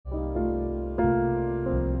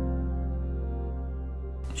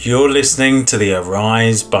You're listening to the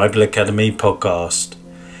Arise Bible Academy podcast.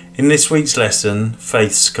 In this week's lesson,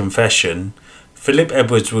 Faith's Confession, Philip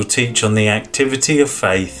Edwards will teach on the activity of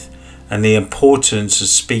faith and the importance of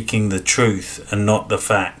speaking the truth and not the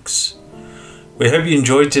facts. We hope you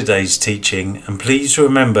enjoyed today's teaching, and please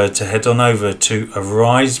remember to head on over to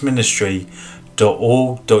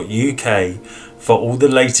ariseministry.org.uk for all the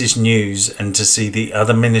latest news and to see the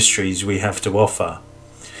other ministries we have to offer.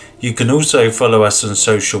 You can also follow us on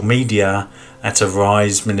social media at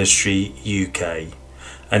Arise Ministry UK.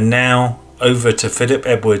 And now over to Philip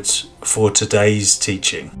Edwards for today's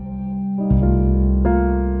teaching.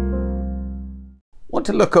 I want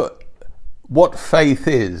to look at what faith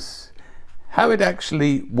is, how it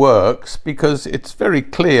actually works, because it's very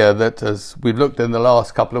clear that, as we've looked in the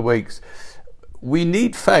last couple of weeks, we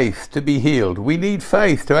need faith to be healed. We need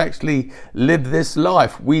faith to actually live this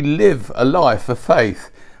life. We live a life of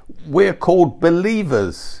faith. We're called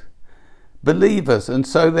believers, and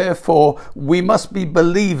so therefore we must be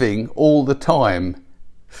believing all the time.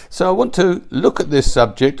 So I want to look at this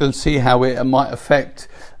subject and see how it might affect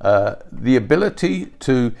the ability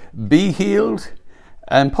to be healed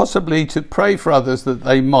and possibly to pray for others that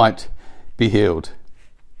they might be healed.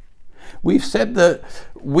 We've said that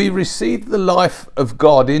we receive the life of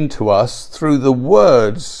God into us through the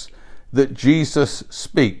words that Jesus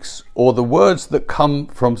speaks, or the words that come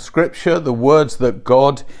from Scripture, the words that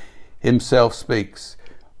God himself speaks.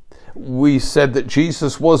 We said that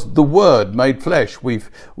Jesus was the Word made flesh. We've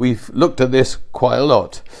looked at this quite a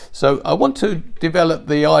lot. So I want to develop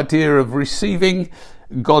the idea of receiving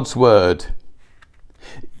God's Word.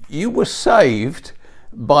 You were saved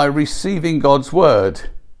by receiving God's Word.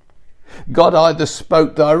 God either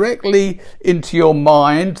spoke directly into your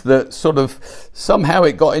mind, that sort of somehow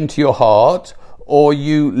it got into your heart, or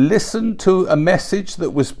you listened to a message that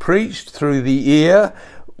was preached through the ear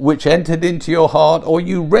which entered into your heart, or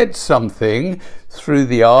you read something through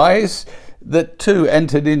the eyes that too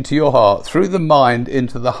entered into your heart, through the mind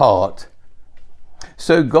into the heart.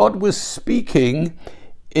 So God was speaking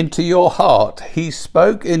into your heart. He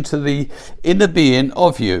spoke into the inner being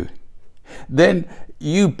of you. Then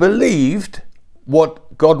you believed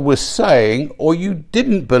what God was saying, or you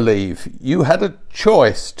didn't believe. You had a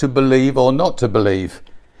choice to believe or not to believe.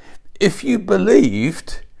 If you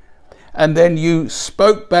believed and then you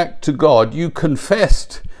spoke back to God, you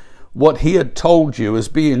confessed what he had told you as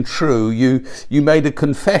being true, you made a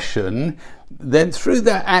confession, then through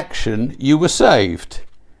that action you were saved.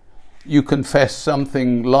 You confess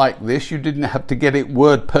something like this. You didn't have to get it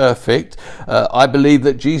word perfect. I believe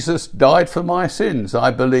that Jesus died for my sins. I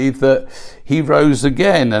believe that he rose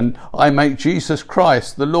again, and I make Jesus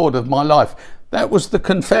Christ the Lord of my life. That was the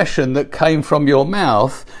confession that came from your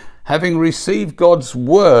mouth, having received God's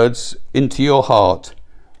words into your heart.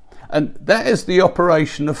 And that is the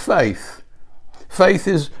operation of faith. Faith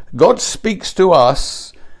is God speaks to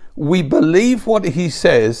us, we believe what he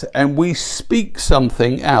says, and we speak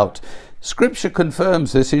something out. Scripture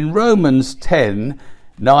confirms this in Romans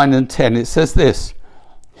 10:9 and 10. It says this,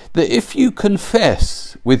 that if you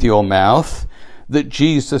confess with your mouth that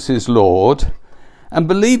Jesus is Lord and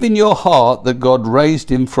believe in your heart that God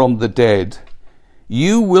raised him from the dead,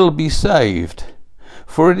 you will be saved.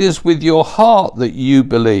 For it is with your heart that you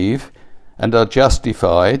believe and are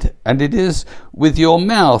justified, and it is with your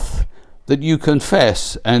mouth that you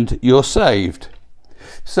confess and you're saved.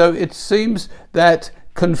 So it seems that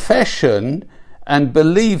confession and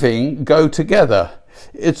believing go together.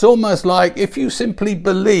 It's almost like if you simply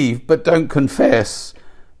believe but don't confess,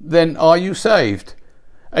 then are you saved?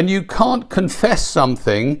 And you can't confess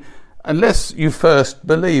something unless you first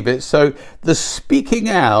believe it. So the speaking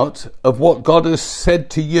out of what God has said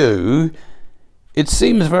to you, it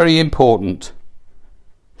seems very important.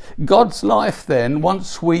 God's life then,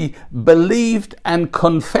 once we believed and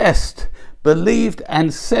confessed, believed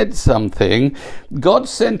and said something, God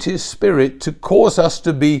sent his Spirit to cause us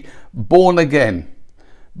to be born again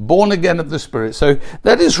of the Spirit. So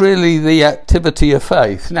that is really the activity of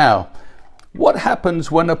faith. Now, what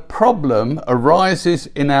happens when a problem arises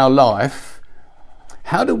in our life?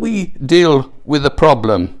 How do we deal with a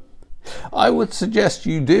problem? I would suggest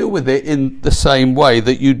you deal with it in the same way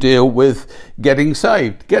that you deal with getting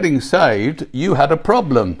saved. Getting saved, you had a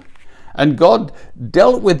problem, and God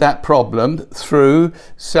dealt with that problem through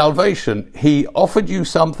salvation. He offered you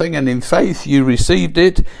something, and in faith you received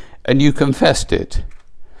it and you confessed it.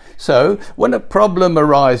 So when a problem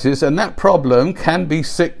arises, and that problem can be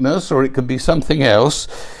sickness or it can be something else,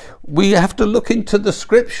 we have to look into the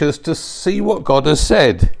Scriptures to see what God has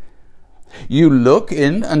said. You look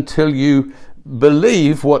in until you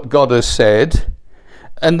believe what God has said,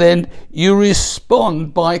 and then you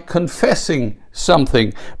respond by confessing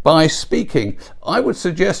something, by speaking. I would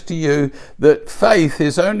suggest to you that faith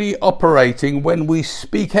is only operating when we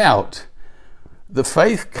speak out. The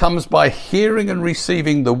faith comes by hearing and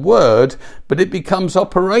receiving the word, but it becomes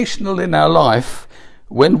operational in our life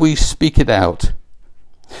when we speak it out.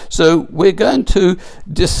 So we're going to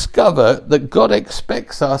discover that God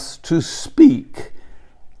expects us to speak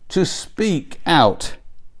out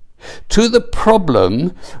to the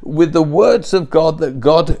problem with the words of God that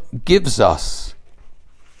God gives us.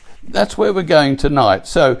 That's where we're going tonight.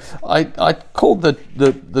 So I called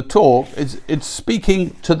the talk, it's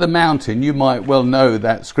speaking to the mountain. You might well know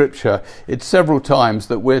that scripture. It's several times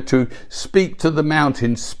that we're to speak to the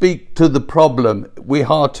mountain, speak to the problem. We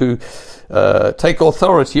are to take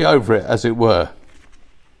authority over it, as it were.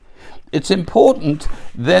 It's important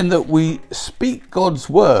then that we speak God's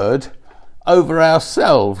word over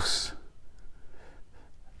ourselves.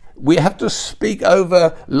 We have to speak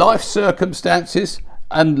over life circumstances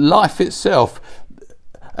and life itself.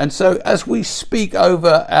 And so as we speak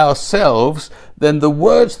over ourselves, then the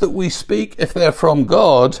words that we speak, if they're from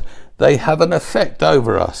God, they have an effect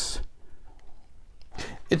over us.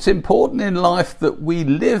 It's important in life that we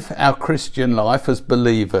live our Christian life as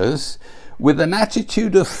believers with an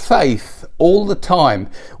attitude of faith all the time.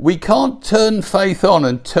 We can't turn faith on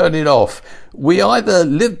and turn it off. We either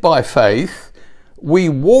live by faith, we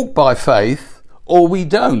walk by faith, or we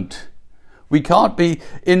don't. We can't be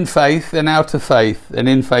in faith and out of faith, and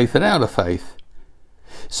in faith and out of faith.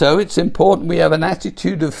 So it's important we have an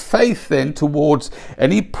attitude of faith then towards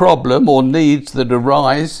any problem or needs that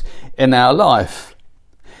arise in our life.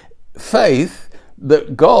 Faith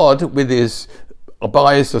that God,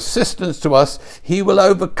 by his assistance to us, he will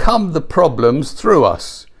overcome the problems through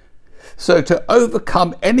us. So to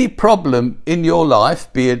overcome any problem in your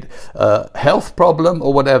life, be it a health problem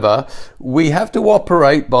or whatever, we have to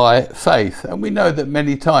operate by faith. And we know that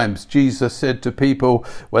many times Jesus said to people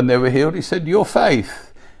when they were healed, he said, your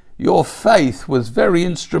faith was very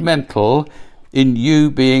instrumental in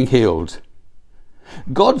you being healed.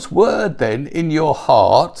 God's word then in your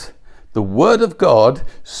heart, the word of God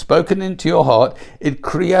spoken into your heart, it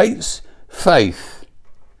creates faith.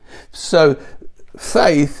 So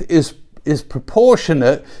faith is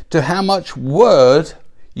proportionate to how much word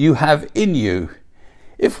you have in you.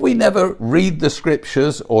 If we never read the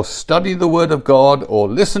scriptures or study the word of God or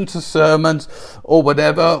listen to sermons or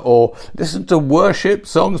whatever, or listen to worship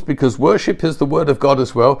songs, because worship is the word of God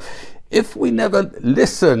as well, if we never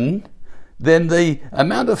listen, then the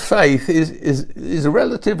amount of faith is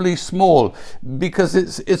relatively small, because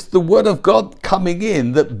it's the word of God coming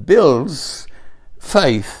in that builds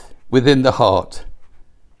faith within the heart.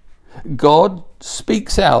 God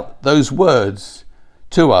speaks out those words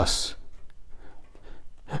to us.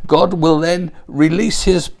 God will then release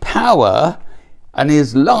his power and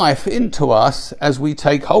his life into us as we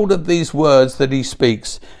take hold of these words that he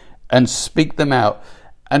speaks and speak them out.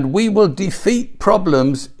 And we will defeat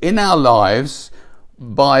problems in our lives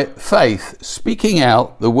by faith, speaking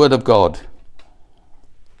out the word of God.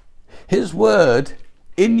 His word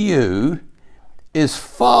in you is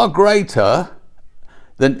far greater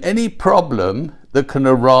than any problem that can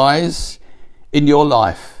arise in your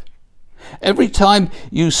life. Every time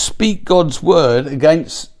you speak God's word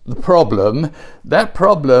against the problem, that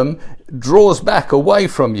problem draws back away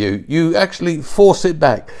from you. You actually force it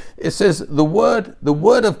back. It says the word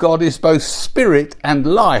of God is both spirit and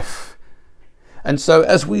life. And so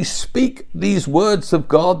as we speak these words of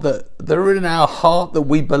God that are in our heart, that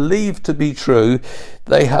we believe to be true,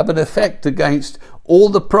 they have an effect against all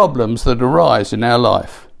the problems that arise in our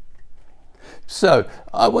life. So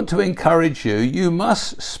I want to encourage you, you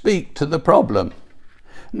must speak to the problem.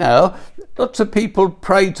 Now, lots of people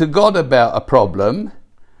pray to God about a problem,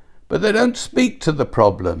 but they don't speak to the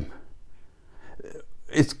problem.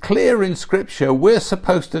 It's clear in Scripture we're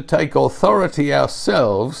supposed to take authority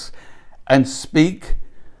ourselves and speak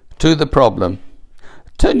to the problem.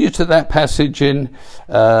 Turn you to that passage in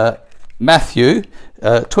Matthew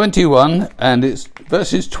 21, and it's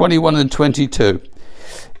verses 21 and 22.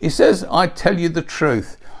 He says, I tell you the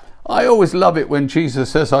truth. I always love it when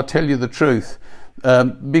Jesus says, I tell you the truth,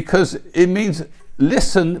 because it means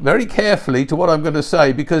listen very carefully to what I'm going to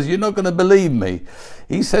say, because you're not going to believe me.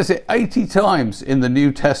 He says it 80 times in the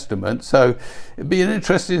New Testament, so it'd be an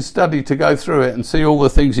interesting study to go through it and see all the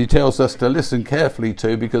things he tells us to listen carefully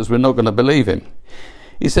to, because we're not going to believe him.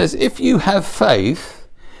 He says, if you have faith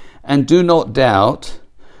and do not doubt,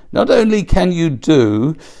 not only can you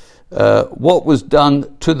do what was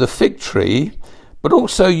done to the fig tree, but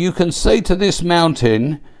also you can say to this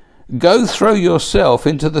mountain, Go throw yourself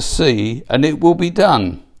into the sea, and it will be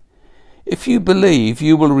done. If you believe,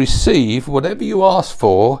 you will receive whatever you ask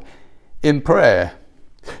for in prayer.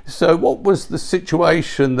 So what was the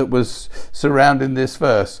situation that was surrounding this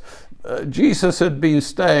verse? Jesus had been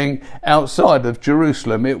staying outside of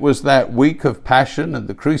Jerusalem. It was that week of Passion and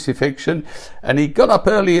the crucifixion, and he got up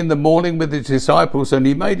early in the morning with his disciples and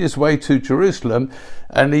he made his way to Jerusalem,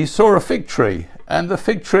 and he saw a fig tree, and the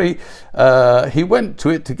fig tree, he went to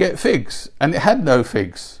it to get figs, and it had no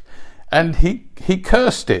figs, and he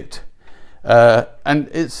cursed it, and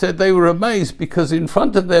it said they were amazed because in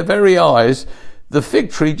front of their very eyes the fig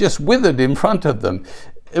tree just withered in front of them.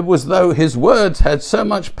 It was though his words had so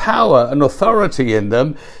much power and authority in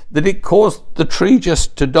them that it caused the tree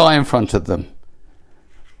just to die in front of them.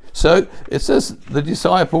 So it says the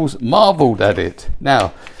disciples marveled at it.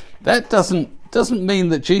 Now, that doesn't mean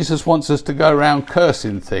that Jesus wants us to go around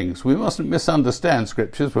cursing things. We mustn't misunderstand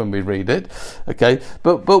scriptures when we read it. Okay,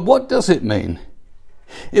 but what does it mean?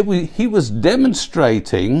 He was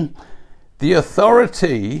demonstrating the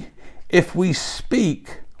authority if we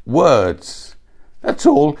speak words. That's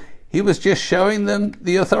all. He was just showing them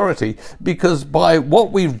the authority, because by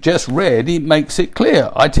what we've just read, he makes it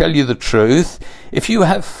clear. I tell you the truth, if you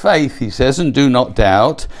have faith, he says, and do not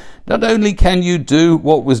doubt, not only can you do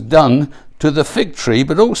what was done to the fig tree,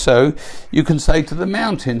 but also you can say to the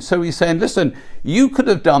mountain. So he's saying, listen, you could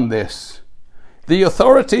have done this. The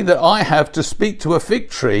authority that I have to speak to a fig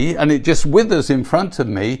tree and it just withers in front of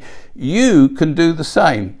me, you can do the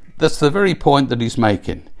same. That's the very point that he's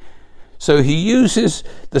making. So he uses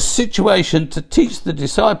the situation to teach the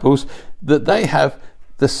disciples that they have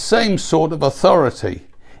the same sort of authority.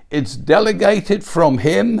 It's delegated from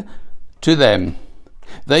him to them.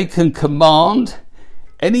 They can command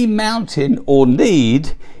any mountain or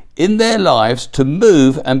need in their lives to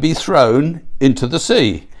move and be thrown into the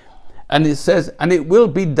sea. And it says, and it will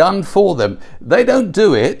be done for them. They don't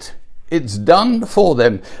do it. It's done for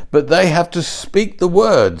them, but they have to speak the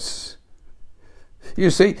words.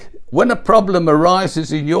 You see, when a problem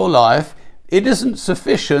arises in your life, it isn't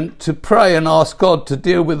sufficient to pray and ask God to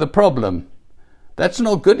deal with the problem. That's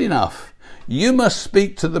not good enough. You must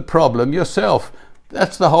speak to the problem yourself.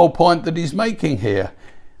 That's the whole point that he's making here.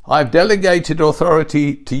 I've delegated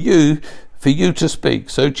authority to you for you to speak.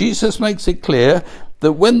 So Jesus makes it clear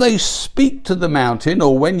that when they speak to the mountain,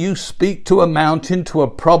 or when you speak to a mountain, to a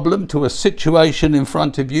problem, to a situation in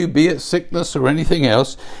front of you, be it sickness or anything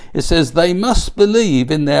else, it says they must believe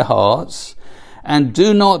in their hearts and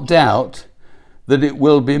do not doubt that it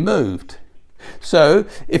will be moved. So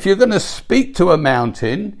if you're going to speak to a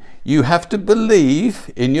mountain, you have to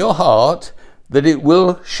believe in your heart that it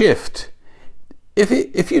will shift.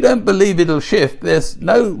 If you don't believe it'll shift, there's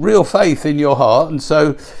no real faith in your heart, and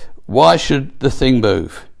so why should the thing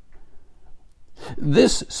move?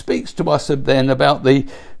 This speaks to us then about the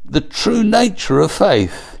true nature of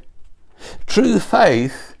faith. True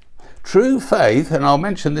faith, and I'll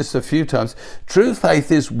mention this a few times, true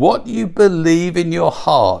faith is what you believe in your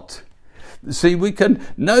heart. See, we can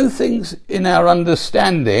know things in our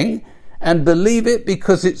understanding and believe it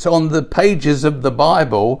because it's on the pages of the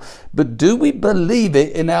Bible, but do we believe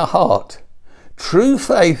it in our heart? True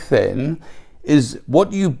faith then is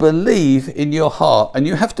what you believe in your heart, and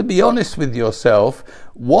you have to be honest with yourself.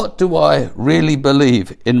 What do I really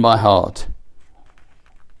believe in my heart?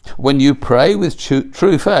 When you pray with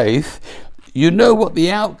true faith, you know what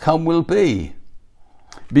the outcome will be,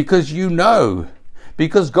 because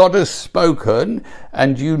God has spoken,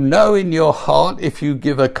 and you know in your heart, if you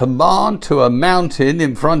give a command to a mountain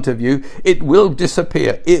in front of you, it will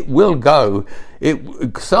disappear, it will go,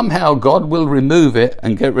 somehow God will remove it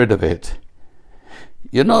and get rid of it.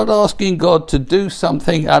 You're not asking God to do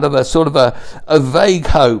something out of a sort of a vague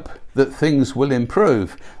hope that things will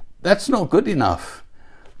improve. That's not good enough.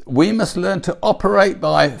 We must learn to operate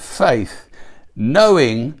by faith,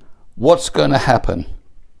 knowing what's going to happen.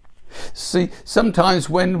 See, sometimes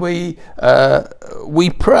when we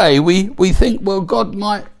pray, we think, well, God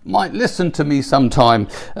might listen to me sometime.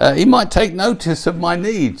 He might take notice of my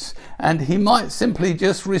needs, and he might simply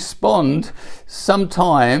just respond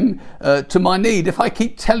sometime to my need. If I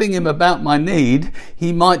keep telling him about my need,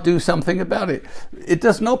 he might do something about it. It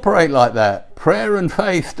doesn't operate like that. Prayer and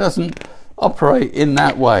faith doesn't operate in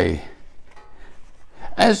that way.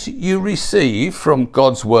 As you receive from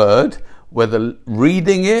God's word, whether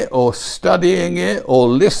reading it or studying it or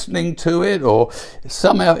listening to it, or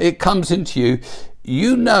somehow it comes into you,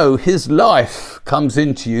 you know his life comes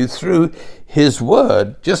into you through his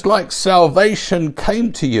word. Just like salvation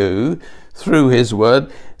came to you through his word,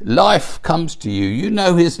 life comes to you. You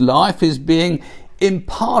know his life is being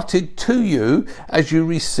imparted to you as you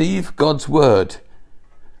receive God's word.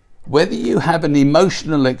 Whether you have an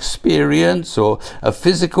emotional experience or a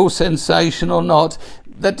physical sensation or not,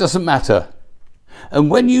 that doesn't matter. And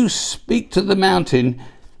when you speak to the mountain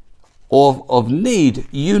of need,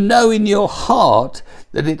 you know in your heart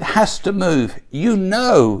that it has to move. You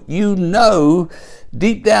know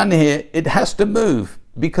deep down here it has to move,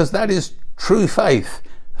 because that is true faith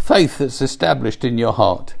that's established in your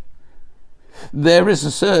heart. There is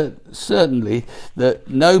certainly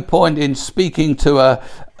no point in speaking to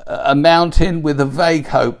a mountain with a vague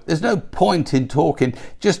hope. There's no point in talking,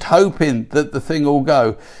 just hoping that the thing will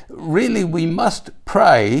go. Really, we must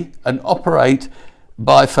pray and operate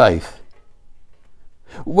by faith.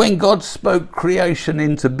 When God spoke creation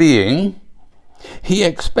into being, he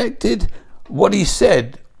expected what he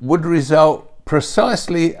said would result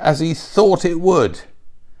precisely as he thought it would.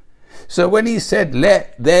 So when he said,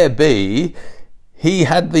 "Let there be," he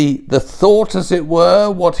had the thought, as it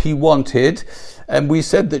were, what he wanted. And we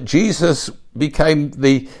said that Jesus became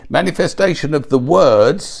the manifestation of the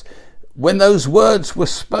words. When those words were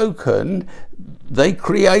spoken, they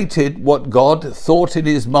created what God thought in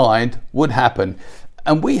his mind would happen.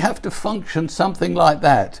 And we have to function something like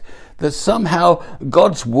that somehow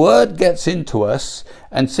God's word gets into us,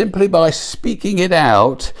 and simply by speaking it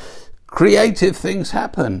out, creative things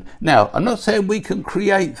happen. Now, I'm not saying we can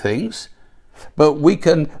create things, but we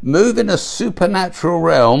can move in a supernatural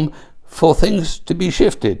realm for things to be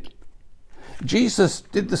shifted. Jesus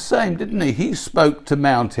did the same, didn't he? He spoke to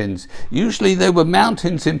mountains. Usually they were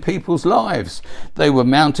mountains in people's lives. They were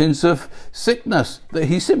mountains of sickness that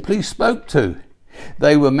he simply spoke to.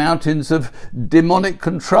 They were mountains of demonic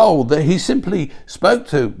control that he simply spoke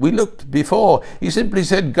to. We looked before. He simply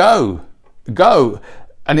said, "Go, go,"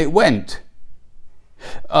 and it went.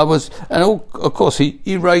 Of course,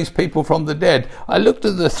 he raised people from the dead. I looked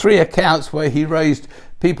at the 3 accounts where he raised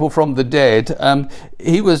people from the dead.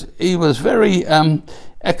 He was very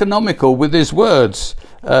economical with his words.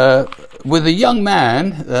 With the young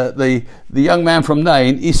man, the young man from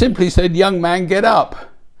Nain, he simply said, "Young man, get up."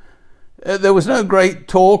 There was no great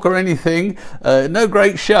talk or anything, no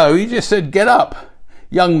great show. He just said, "Get up,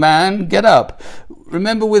 young man, get up."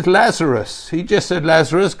 Remember with Lazarus, he just said,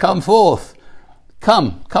 "Lazarus, come forth.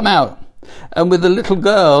 Come out." And with the little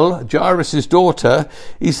girl, Jairus' daughter,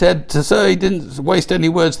 he said to her, he didn't waste any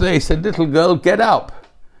words there. He said, "Little girl, get up.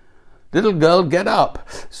 Little girl, get up."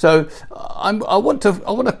 So I want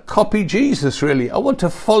to copy Jesus, really. I want to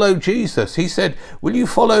follow Jesus. He said, "Will you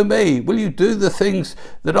follow me? Will you do the things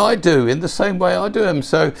that I do in the same way I do them?"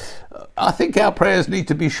 So I think our prayers need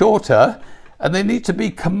to be shorter, and they need to be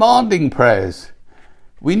commanding prayers.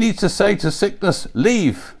 We need to say to sickness,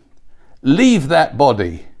 "Leave that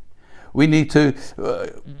body." We need to,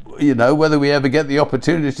 whether we ever get the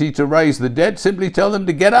opportunity to raise the dead, simply tell them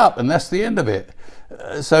to get up, and that's the end of it.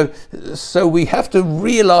 So we have to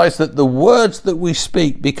realize that the words that we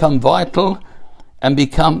speak become vital and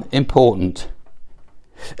become important.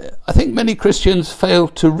 I think many Christians fail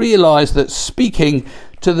to realize that speaking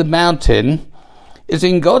to the mountain is,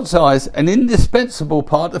 in God's eyes, an indispensable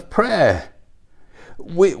part of prayer.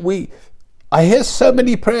 I hear so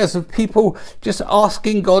many prayers of people just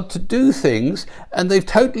asking God to do things, and they've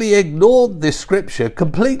totally ignored this scripture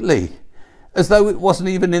completely, as though it wasn't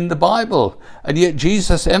even in the Bible. And yet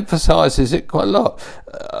Jesus emphasizes it quite a lot.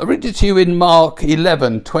 I read it to you in Mark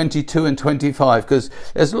 11:22 and 25, because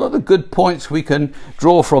there's a lot of good points we can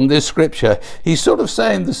draw from this scripture. He's sort of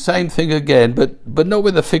saying the same thing again, but not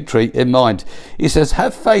with a fig tree in mind. He says,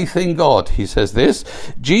 "Have faith in God." He says this.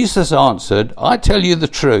 Jesus answered, "I tell you the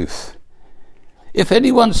truth. If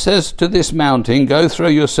anyone says to this mountain, 'Go throw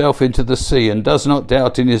yourself into the sea,' and does not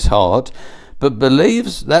doubt in his heart, but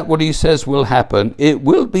believes that what he says will happen, it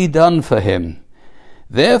will be done for him.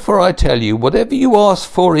 Therefore I tell you, whatever you ask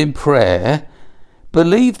for in prayer,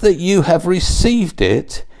 believe that you have received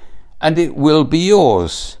it, and it will be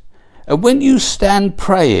yours. And when you stand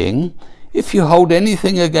praying, if you hold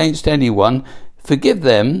anything against anyone, forgive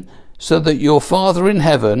them, so that your Father in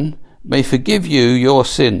heaven may forgive you your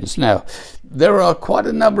sins." Now, there are quite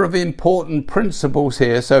a number of important principles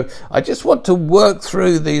here, so I just want to work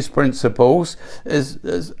through these principles.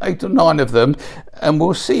 There's 8 or 9 of them, and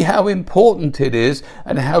we'll see how important it is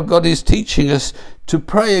and how God is teaching us to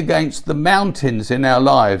pray against the mountains in our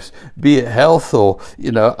lives, be it health or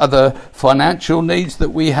other financial needs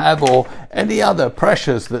that we have, or any other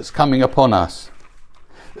pressures that's coming upon us.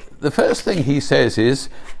 the first thing he says is,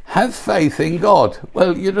 have faith in God.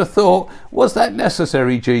 Well, you'd have thought, was that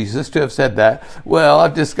necessary, Jesus, to have said that? Well,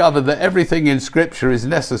 I've discovered that everything in Scripture is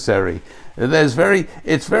necessary.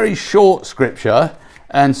 It's very short Scripture,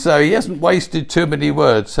 and so he hasn't wasted too many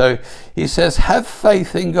words. So he says, have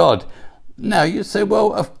faith in God. Now, you say,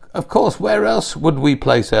 well, of course, where else would we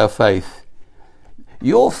place our faith?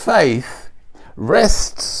 Your faith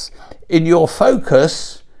rests in your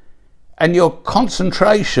focus and your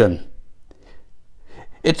concentration.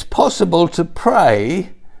 It's possible to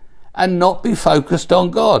pray and not be focused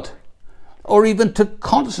on God, or even to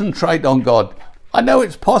concentrate on God. I know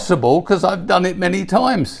it's possible because I've done it many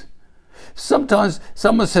times. Sometimes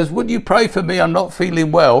someone says, would you pray for me? I'm not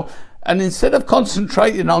feeling well. And instead of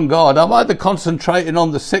concentrating on God, I'm either concentrating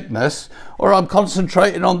on the sickness or I'm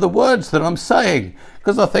concentrating on the words that I'm saying.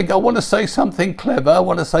 Because I think I want to say something clever, I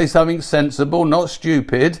want to say something sensible, not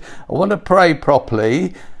stupid. I want to pray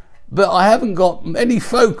properly, but I haven't got any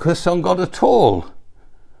focus on God at all.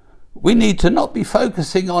 We need to not be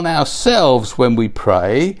focusing on ourselves when we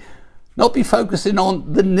pray, not be focusing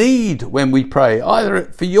on the need when we pray, either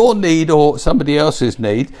for your need or somebody else's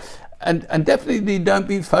need, and definitely don't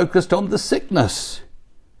be focused on the sickness.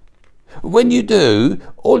 When you do,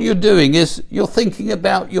 all you're doing is you're thinking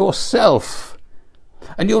about yourself,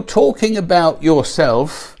 and you're talking about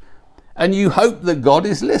yourself, and you hope that God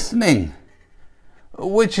is listening,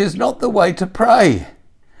 which is not the way to pray.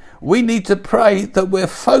 We need to pray that we're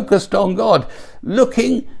focused on God,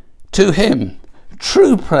 looking to Him.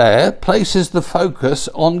 True prayer places the focus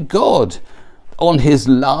on God, on His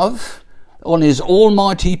love, on His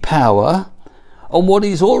almighty power, on what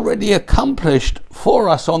He's already accomplished for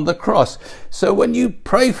us on the cross. So when you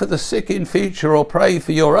pray for the sick in future or pray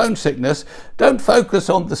for your own sickness, don't focus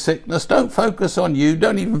on the sickness, don't focus on you,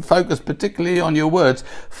 don't even focus particularly on your words.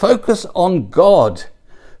 Focus on God.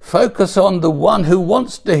 Focus on the one who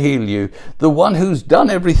wants to heal you, the one who's done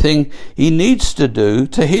everything He needs to do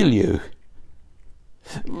to heal you.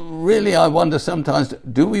 Really, I wonder sometimes,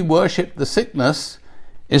 do we worship the sickness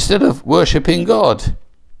instead of worshipping God?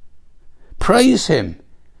 Praise Him.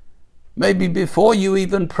 Maybe before you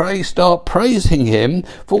even pray, start praising Him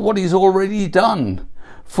for what He's already done,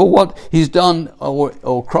 for what He's done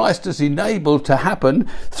or Christ has enabled to happen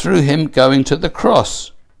through Him going to the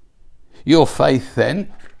cross. Your faith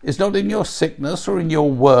then is not in your sickness or in your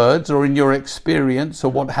words or in your experience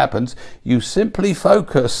or what happens. You simply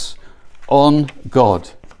focus on God.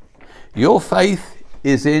 Your faith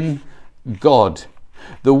is in God,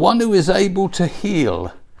 the one who is able to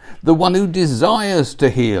heal, the one who desires to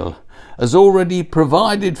heal, has already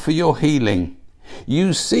provided for your healing.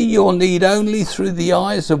 You see your need only through the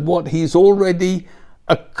eyes of what He's already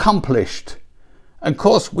accomplished. And of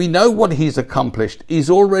course, we know what He's accomplished. He's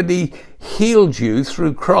already healed you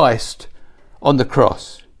through Christ on the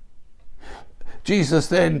cross. Jesus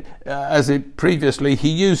then, as it previously, He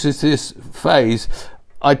uses this phrase,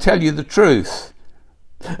 I tell you the truth.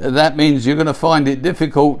 That means you're going to find it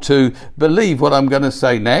difficult to believe what I'm going to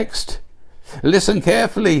say next. Listen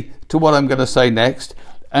carefully to what I'm going to say next.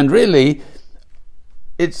 And really,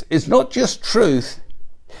 it's not just truth.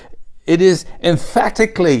 It is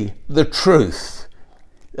emphatically the truth.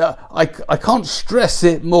 I can't stress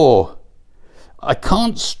it more. I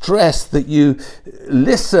can't stress that you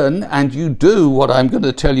listen and you do what I'm going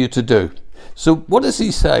to tell you to do. So what does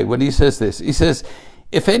He say when He says this? He says,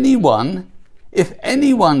 if anyone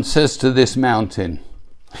says to this mountain.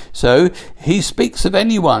 So He speaks of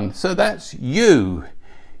anyone. So that's you.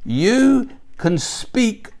 You can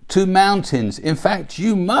speak to mountains. In fact,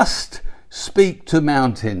 you must speak to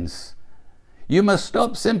mountains. You must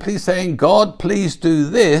stop simply saying, God, please do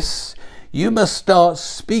this. You must start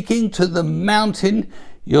speaking to the mountain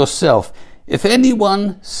yourself. If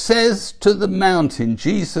anyone says to the mountain,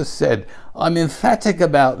 Jesus said, I'm emphatic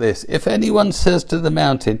about this. If anyone says to the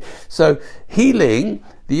mountain. So healing,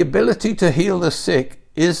 the ability to heal the sick,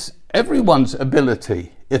 is everyone's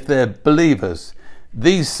ability if they're believers.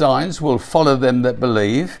 These signs will follow them that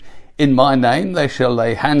believe. In my name they shall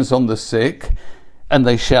lay hands on the sick and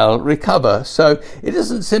they shall recover. So it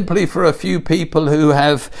isn't simply for a few people who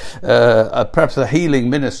have perhaps a healing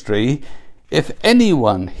ministry. If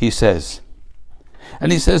anyone, He says.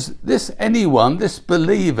 And He says, this anyone, this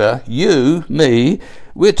believer, you, me,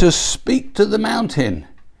 we're to speak to the mountain.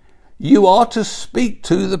 You are to speak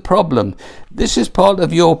to the problem. This is part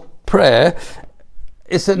of your prayer.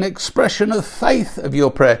 It's an expression of faith of your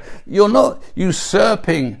prayer. You're not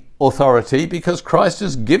usurping authority because Christ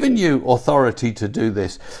has given you authority to do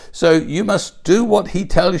this. So you must do what He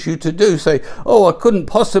tells you to do. Say, oh, I couldn't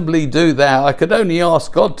possibly do that. I could only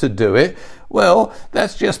ask God to do it. Well,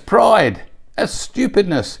 that's just pride. That's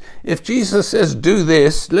stupidness. If Jesus says do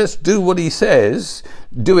this, let's do what he says.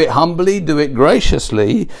 Do it humbly, do it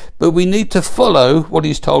graciously, but we need to follow what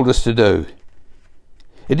he's told us to do.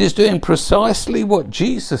 It is doing precisely what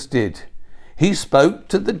Jesus did. He spoke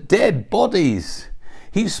to the dead bodies.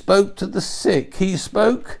 He spoke to the sick. He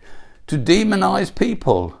spoke to demonized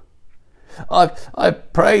people.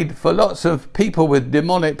 I've prayed for lots of people with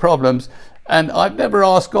demonic problems, and I've never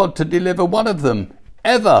asked God to deliver one of them,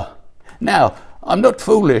 ever. Now, I'm not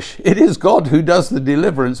foolish. It is God who does the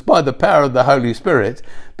deliverance by the power of the Holy Spirit,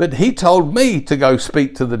 but he told me to go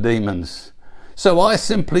speak to the demons. So I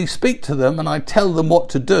simply speak to them and I tell them what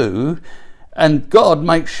to do, and God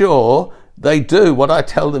makes sure they do what I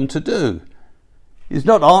tell them to do. He's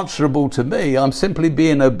not answerable to me. I'm simply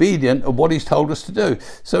being obedient of what he's told us to do.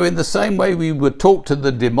 So in the same way we would talk to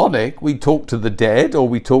the demonic, we talk to the dead, or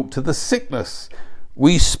we talk to the sickness.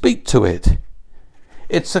 We speak to it.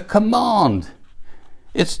 It's a command.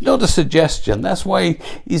 It's not a suggestion. That's why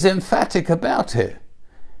he's emphatic about it.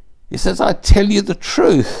 He says, I tell you the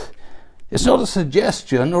truth. It's not a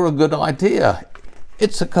suggestion or a good idea.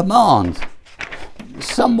 It's a command.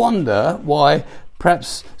 Some wonder why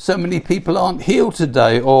perhaps so many people aren't healed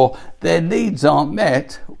today, or their needs aren't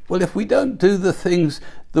met. Well, if we don't do the things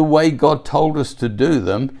the way God told us to do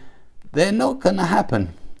them, they're not going to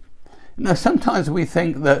happen. You know, sometimes we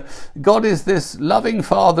think that God is this loving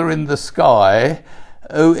Father in the sky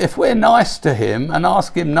who, if we're nice to him and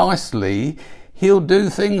ask him nicely, he'll do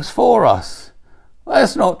things for us. Well,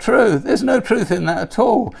 that's not true. There's no truth in that at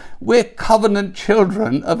all. We're covenant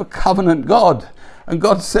children of a covenant God. And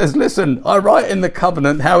God says, listen, I write in the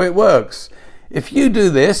covenant how it works. If you do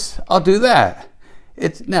this, I'll do that.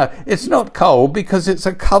 It's not cold because it's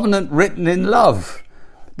a covenant written in love.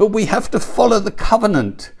 But we have to follow the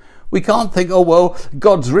covenant. We can't think, oh, well,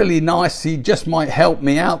 God's really nice. He just might help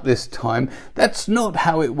me out this time. That's not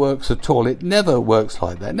how it works at all. It never works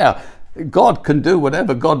like that. Now, God can do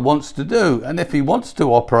whatever God wants to do. And if he wants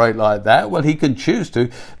to operate like that, well, he can choose to.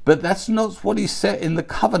 But that's not what he set in the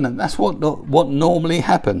covenant. That's what normally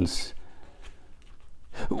happens.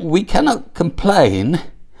 We cannot complain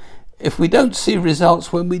if we don't see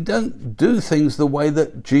results when we don't do things the way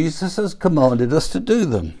that Jesus has commanded us to do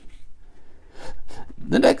them.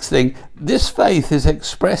 The next thing, this faith is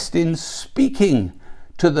expressed in speaking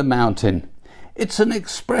to the mountain. It's an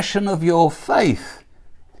expression of your faith.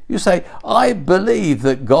 You say, I believe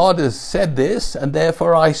that God has said this, and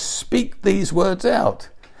therefore I speak these words out.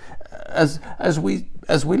 As we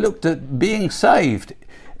looked at being saved,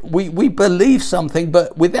 we believe something,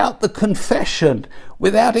 but without the confession,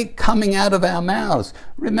 without it coming out of our mouths.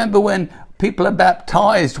 Remember when people are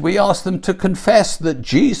baptized, we ask them to confess that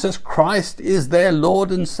Jesus Christ is their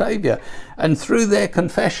Lord and Saviour. And through their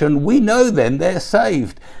confession, we know then they're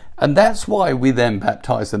saved. And that's why we then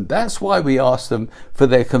baptize them. That's why we ask them for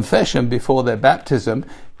their confession before their baptism,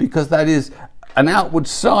 because that is an outward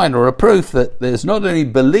sign or a proof that there's not only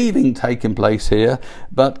believing taking place here,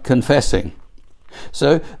 but confessing.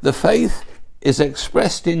 So the faith is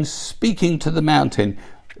expressed in speaking to the mountain.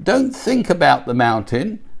 Don't think about the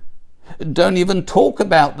mountain. Don't even talk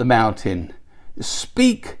about the mountain.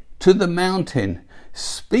 Speak to the mountain.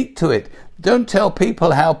 Speak to it. Don't tell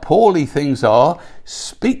people how poorly things are.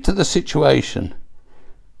 Speak to the situation.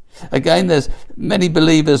 Again, there's many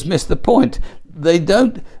believers miss the point. They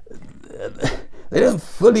don't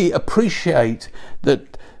fully appreciate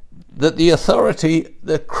that the authority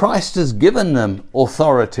that Christ has given them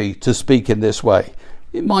authority to speak in this way.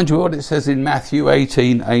 Mind you what it says in Matthew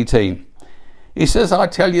 18:18. He says, I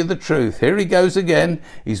tell you the truth. Here he goes again.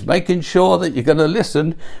 He's making sure that you're going to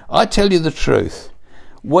listen. I tell you the truth.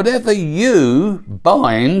 Whatever you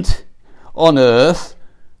bind on earth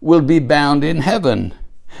will be bound in heaven.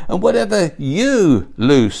 And whatever you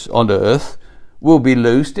loose on earth will be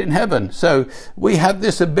loosed in heaven. So we have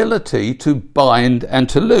this ability to bind and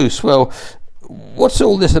to loose. Well, what's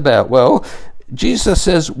all this about? Well, Jesus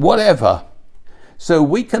says whatever. So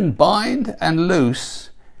we can bind and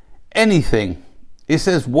loose anything. He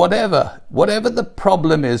says whatever the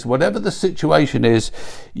problem is, whatever the situation is,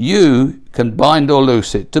 you can bind or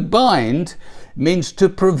loose it. To bind means to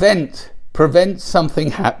prevent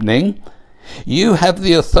something happening. You have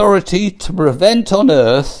the authority to prevent on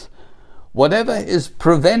earth whatever is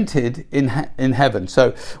prevented in heaven.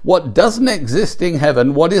 So what doesn't exist in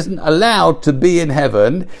heaven, what isn't allowed to be in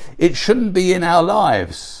heaven, it shouldn't be in our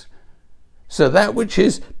lives. So that which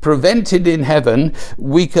is prevented in heaven,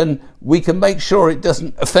 we can make sure it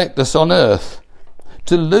doesn't affect us on earth.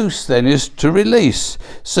 To loose then is to release.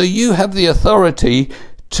 So you have the authority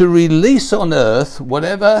to release on earth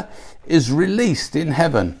whatever is released in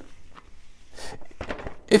heaven.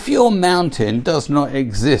 If your mountain does not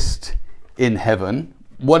exist in heaven,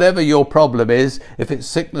 whatever your problem is, if it's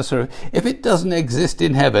sickness or if it doesn't exist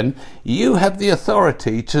in heaven, you have the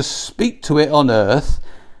authority to speak to it on earth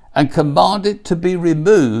and command it to be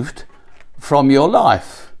removed from your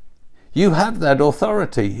life. You have that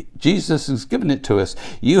authority. Jesus has given it to us.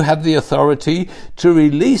 You have the authority to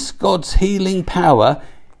release God's healing power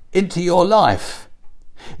into your life.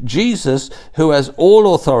 Jesus, who has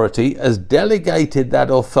all authority, has delegated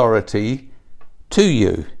that authority to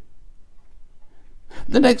you.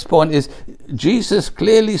 The next point is, Jesus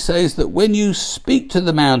clearly says that when you speak to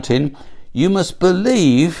the mountain, you must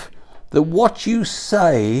believe that what you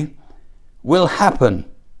say will happen.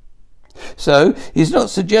 So he's not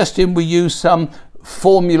suggesting we use some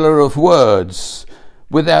formula of words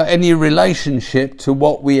without any relationship to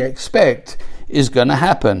what we expect is going to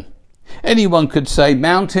happen. Anyone could say,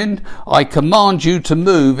 mountain, I command you to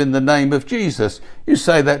move in the name of Jesus. You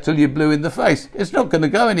say that till you're blue in the face. It's not going to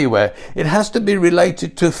go anywhere. It has to be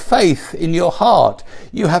related to faith in your heart.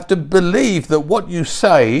 You have to believe that what you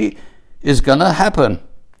say is going to happen.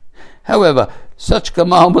 However, such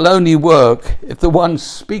command will only work if the one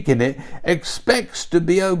speaking it expects to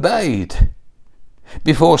be obeyed.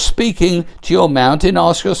 Before speaking to your mountain,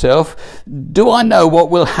 ask yourself, do I know what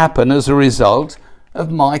will happen as a result of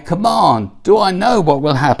my command? Do I know what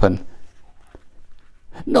will happen?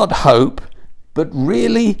 Not hope, but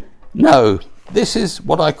really know. This is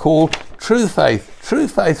what I call true faith. True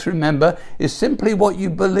faith, remember, is simply what you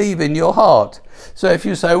believe in your heart. So if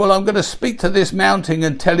you say, well, I'm going to speak to this mountain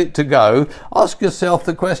and tell it to go, ask yourself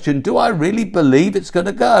the question, do I really believe it's going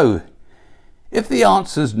to go? If the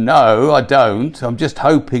answer's no, I don't, I'm just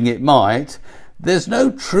hoping it might, there's no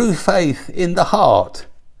true faith in the heart.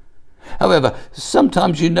 However,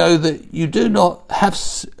 sometimes you know that you do not have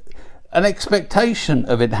an expectation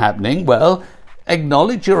of it happening. Well,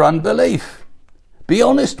 acknowledge your unbelief. Be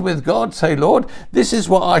honest with God. Say, Lord, this is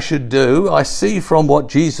what I should do. I see from what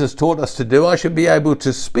Jesus taught us to do, I should be able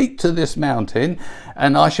to speak to this mountain,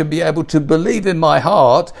 and I should be able to believe in my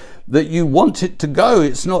heart that you want it to go.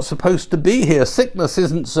 It's not supposed to be here. Sickness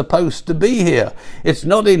isn't supposed to be here. It's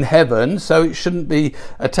not in heaven, so it shouldn't be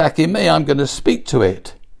attacking me. I'm going to speak to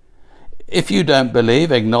it. If you don't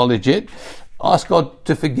believe, acknowledge it. Ask God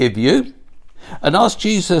to forgive you, and ask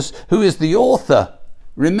Jesus, who is the author.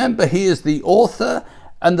 Remember, he is the author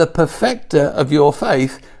and the perfecter of your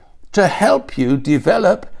faith, to help you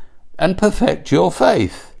develop and perfect your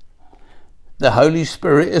faith. The Holy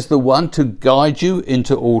Spirit is the one to guide you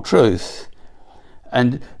into all truth.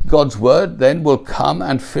 And God's word then will come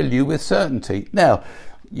and fill you with certainty. Now,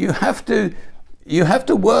 you have to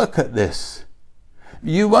work at this.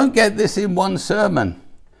 You won't get this in one sermon.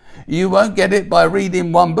 You won't get it by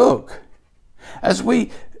reading one book. As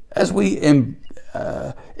we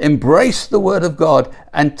embrace the word of God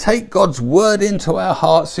and take God's word into our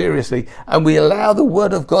heart seriously, and we allow the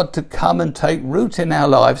word of God to come and take root in our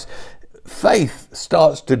lives, faith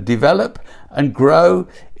starts to develop and grow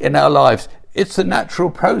in our lives. It's a natural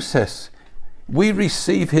process. We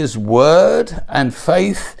receive his word and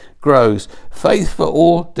faith grows. Faith for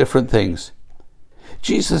all different things.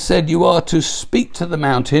 Jesus said you are to speak to the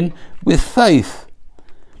mountain with faith,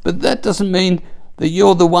 but that doesn't mean that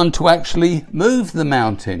you're the one to actually move the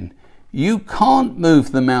mountain. You can't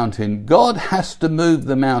move the mountain. God has to move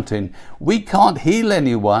the mountain. We can't heal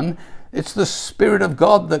anyone. It's the Spirit of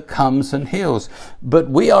God that comes and heals. But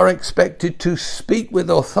we are expected to speak with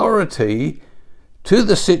authority to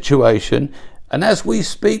the situation. And as we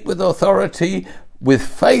speak with authority, with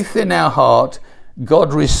faith in our heart,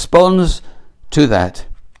 God responds to that.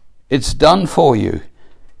 It's done for you.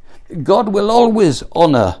 God will always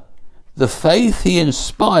honour the faith he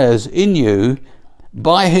inspires in you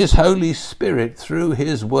by his Holy Spirit through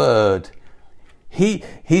his word.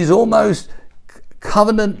 He's almost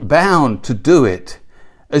covenant bound to do it.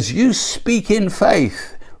 As you speak in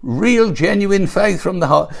faith, real genuine faith from the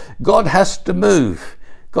heart, God has to move.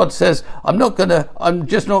 God says, I'm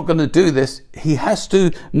just not going to do this. He has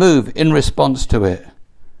to move in response to it.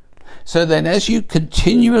 So then, as you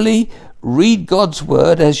continually read God's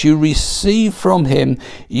word, as you receive from him,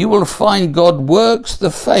 you will find God works the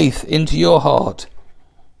faith into your heart.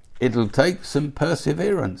 It'll take some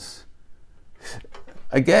perseverance.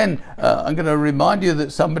 Again, I'm going to remind you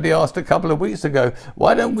that somebody asked a couple of weeks ago,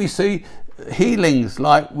 why don't we see healings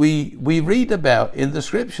like we read about in the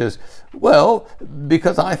scriptures? Well,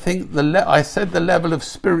 because I think I said the level of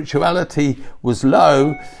spirituality was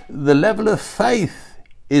low. The level of faith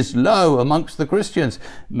is low amongst the Christians.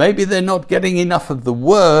 Maybe they're not getting enough of the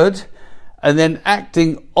word and then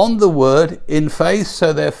acting on the word in faith,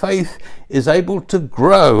 so their faith is able to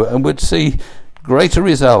grow and would see greater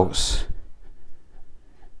results.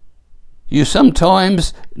 You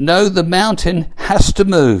sometimes know the mountain has to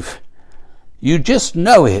move. You just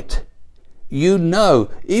know it. You know,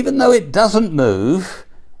 even though it doesn't move,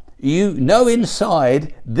 you know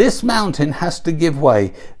inside this mountain has to give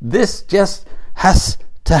way. This just has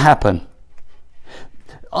to happen.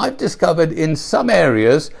 I've discovered in some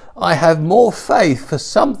areas I have more faith for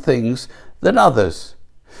some things than others.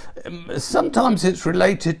 Sometimes it's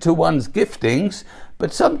related to one's giftings,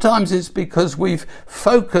 but sometimes it's because we've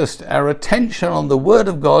focused our attention on the Word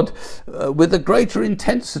of God with a greater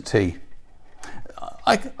intensity.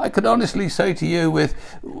 I could honestly say to you,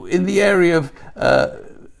 in the area of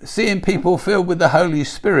seeing people filled with the Holy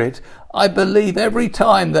Spirit, I believe every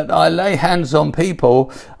time that I lay hands on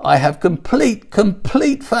people, I have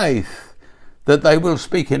complete faith that they will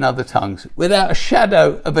speak in other tongues without a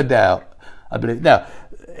shadow of a doubt. I believe. Now,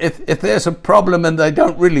 if there's a problem and they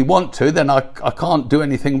don't really want to, then I can't do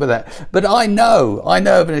anything with that. But I know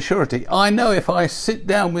of an assurity. I know if I sit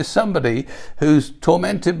down with somebody who's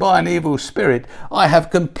tormented by an evil spirit, I have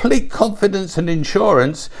complete confidence and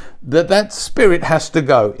assurance that that spirit has to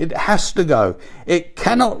go. It has to go. It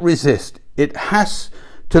cannot resist. It has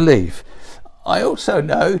to leave. I also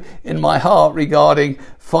know in my heart regarding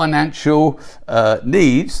financial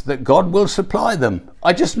needs that God will supply them.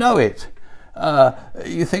 I just know it.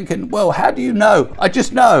 You're thinking, well, how do you know? I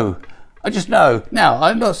just know. Now,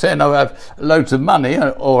 I'm not saying I have loads of money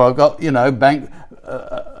or I've got,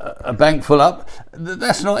 a bank full up.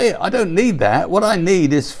 That's not it. I don't need that. What I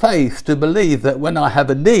need is faith to believe that when I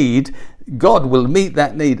have a need, God will meet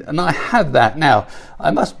that need. And I have that. Now,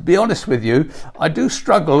 I must be honest with you, I do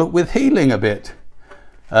struggle with healing a bit.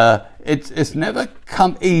 It's never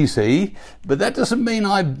come easy, but that doesn't mean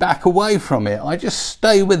I back away from it. I just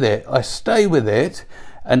stay with it. I stay with it,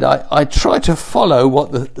 and I try to follow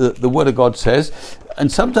what the Word of God says.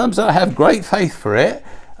 And sometimes I have great faith for it,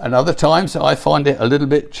 and other times I find it a little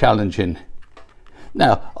bit challenging.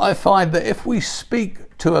 Now, I find that if we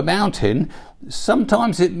speak to a mountain,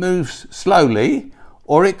 sometimes it moves slowly,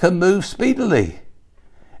 or it can move speedily.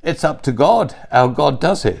 It's up to God how God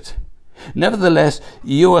does it. Nevertheless,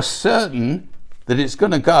 you are certain that it's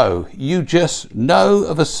going to go. You just know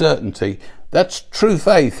of a certainty. That's true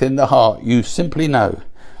faith in the heart. You simply know.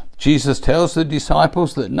 Jesus tells the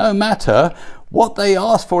disciples that no matter what they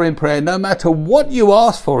ask for in prayer, no matter what you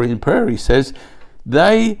ask for in prayer, he says,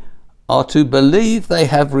 they are to believe they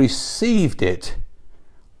have received it.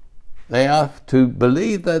 They have to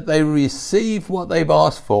believe that they receive what they've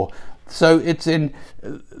asked for. So it's in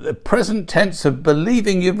the present tense of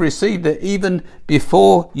believing you've received it even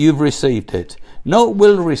before you've received it. Not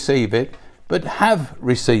will receive it, but have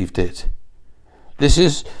received it. This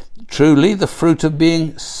is truly the fruit of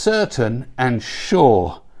being certain and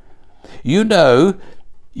sure. You know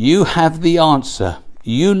you have the answer.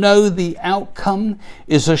 You know the outcome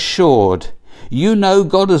is assured. You know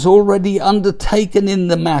God has already undertaken in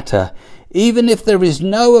the matter. Even if there is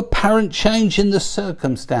no apparent change in the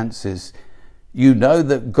circumstances, you know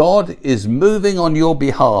that God is moving on your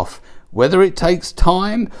behalf. Whether it takes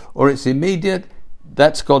time or it's immediate,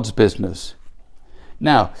 that's God's business.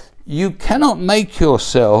 Now, you cannot make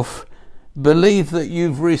yourself believe that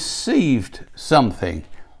you've received something.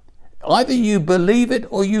 Either you believe it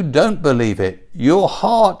or you don't believe it. Your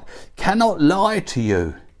heart cannot lie to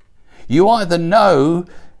you. You either know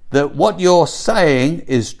that what you're saying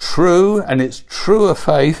is true and it's true of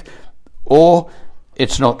faith, or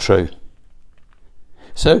it's not true.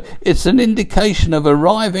 So it's an indication of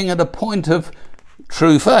arriving at a point of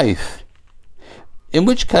true faith, in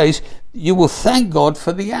which case you will thank God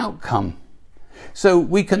for the outcome. So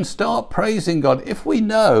we can start praising God. If we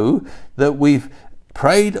know that we've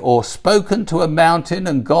prayed or spoken to a mountain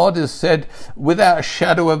and God has said without a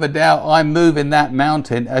shadow of a doubt, I move in that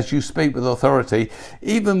mountain, as you speak with authority,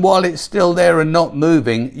 even while it's still there and not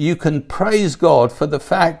moving, you can praise God for the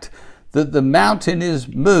fact that the mountain is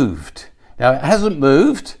moved. Now it hasn't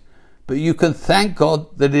moved, but you can thank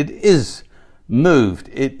God that it is moved.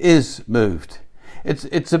 It is moved.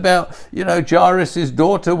 It's about, Jairus'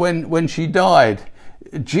 daughter when she died.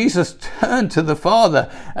 Jesus turned to the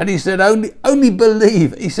Father and he said, only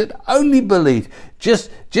believe. He said, only believe.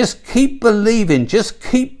 Just keep believing. Just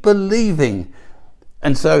keep believing.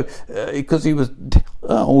 And so, because he was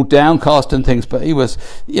all downcast and things, but he was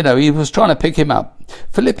trying to pick him up.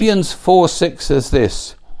 Philippians 4:6 says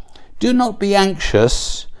this: do not be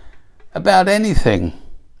anxious about anything,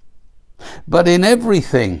 But in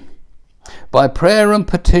everything, by prayer and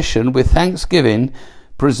petition with thanksgiving,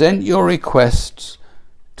 present your requests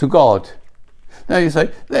to God. Now you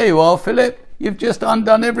say, there you are, Philip. You've just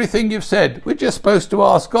undone everything you've said. We're just supposed to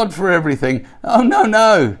ask God for everything. Oh,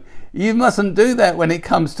 no. You mustn't do that when it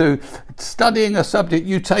comes to studying a subject.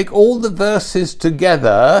 You take all the verses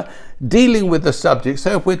together dealing with the subject.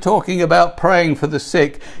 So if we're talking about praying for the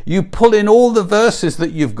sick, you pull in all the verses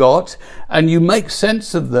that you've got and you make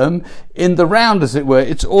sense of them in the round, as it were.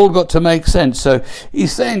 It's all got to make sense. So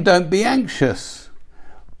he's saying don't be anxious.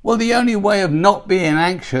 Well, the only way of not being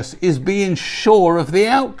anxious is being sure of the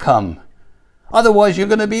outcome. Otherwise, you're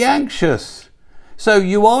going to be anxious. So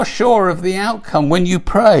you are sure of the outcome when you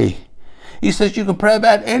pray. He says you can pray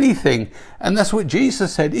about anything. And that's what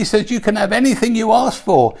Jesus said. He says you can have anything you ask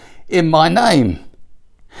for in my name.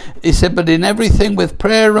 He said, but in everything with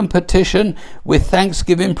prayer and petition, with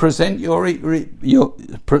thanksgiving, present your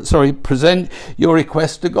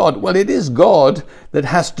request to God. Well, it is God that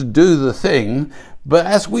has to do the thing. But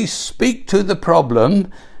as we speak to the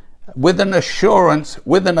problem with an assurance,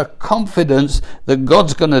 with a confidence that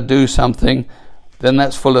God's going to do something, then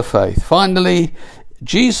that's full of faith. Finally,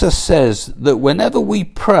 Jesus says that whenever we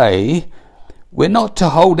pray, we're not to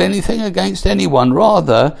hold anything against anyone.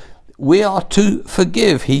 Rather, we are to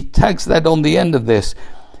forgive. He tags that on the end of this.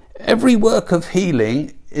 Every work of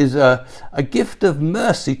healing is a gift of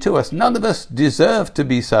mercy to us. None of us deserve to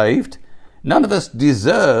be saved. None of us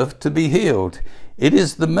deserve to be healed. It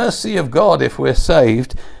is the mercy of God if we're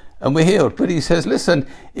saved and we're healed. But he says, listen,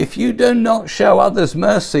 if you do not show others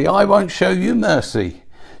mercy, I won't show you mercy.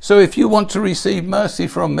 So if you want to receive mercy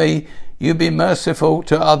from me, you be merciful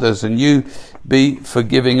to others and you be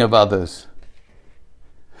forgiving of others.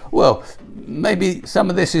 Well, maybe some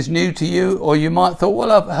of this is new to you, or you might thought,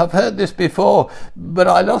 well, I've heard this before, but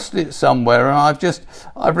I lost it somewhere, and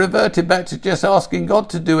I've reverted back to just asking God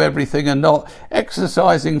to do everything and not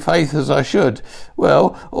exercising faith as I should.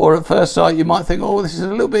 Well, or at first sight you might think, oh, this is a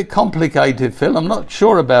little bit complicated, Phil. I'm not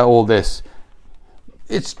sure about all this.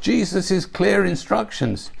 It's Jesus' clear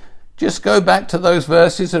instructions. Just go back to those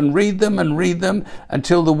verses and read them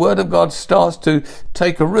until the Word of God starts to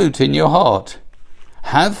take a root in your heart.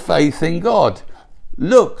 Have faith in God.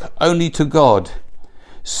 Look only to God.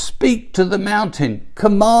 Speak to the mountain.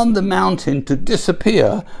 Command the mountain to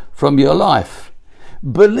disappear from your life.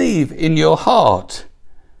 Believe in your heart.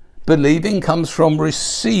 Believing comes from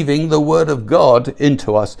receiving the Word of God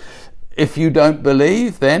into us. If you don't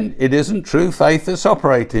believe, then it isn't true faith that's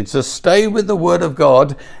operating. So stay with the Word of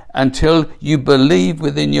God until you believe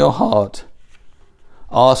within your heart.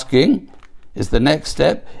 Asking is the next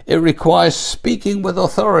step. It requires speaking with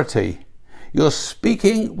authority. You're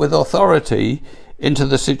speaking with authority into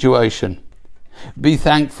the situation. Be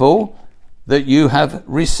thankful that you have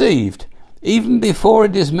received, even before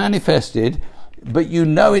it is manifested, but you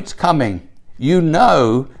know it's coming. You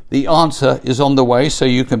know the answer is on the way, so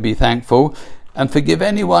you can be thankful and forgive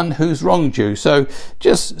anyone who's wronged you. So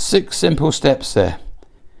just 6 simple steps there.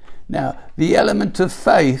 Now, the element of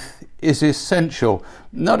faith is essential,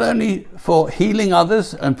 not only for healing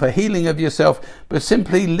others and for healing of yourself, but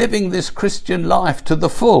simply living this Christian life to the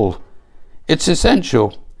full. It's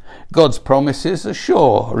essential. God's promises are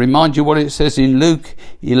sure. I'll remind you what it says in Luke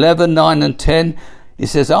 11:9 and 10. It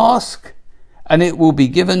says, ask and it will be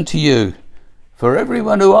given to you. For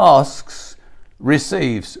everyone who asks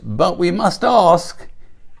receives, but we must ask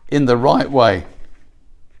in the right way.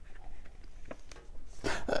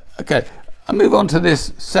 Okay, I move on to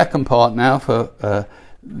this second part now for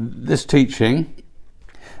this teaching.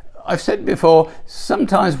 I've said before,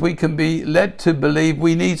 sometimes we can be led to believe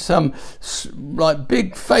we need some like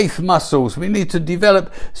big faith muscles. We need to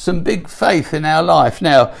develop some big faith in our life.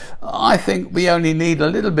 Now, I think we only need a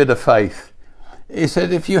little bit of faith. He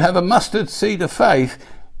said if you have a mustard seed of faith,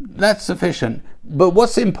 that's sufficient. But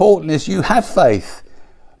what's important is you have faith.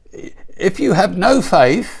 If you have no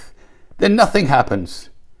faith, then nothing happens.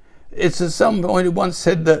 It's as someone once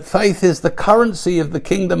said that faith is the currency of the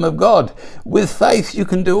kingdom of God. With faith you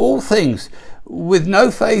can do all things. With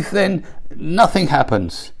no faith then nothing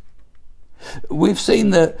happens. We've seen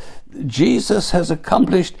that Jesus has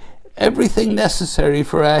accomplished everything necessary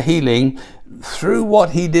for our healing through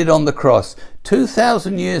what he did on the cross.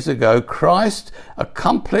 2,000 years ago, Christ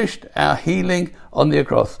accomplished our healing on the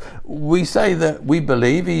cross. We say that we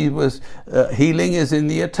believe he was healing is in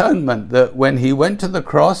the atonement, that when he went to the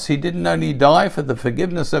cross, he didn't only die for the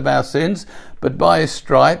forgiveness of our sins, but by his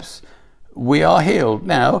stripes we are healed.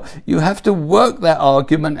 Now, you have to work that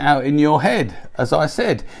argument out in your head, as I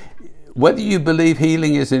said, whether you believe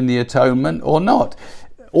healing is in the atonement or not.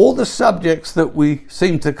 all the subjects that we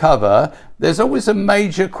seem to cover, there's always a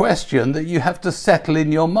major question that you have to settle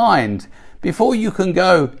in your mind before you can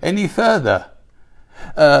go any further.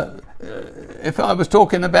 If I was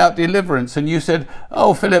talking about deliverance and you said,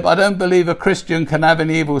 "Oh, Philip, I don't believe a Christian can have an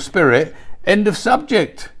evil spirit," end of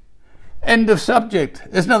subject. End of subject.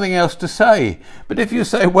 There's nothing else to say. But if you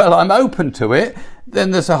say, "Well, I'm open to it,"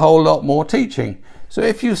 then there's a whole lot more teaching. So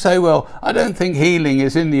if you say, "Well, I don't think healing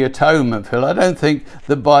is in the atonement, Phil. I don't think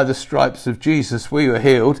that by the stripes of Jesus we were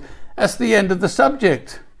healed," that's the end of the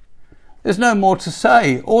subject. There's no more to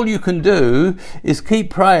say. All you can do is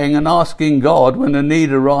keep praying and asking God when a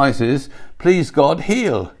need arises, "Please God,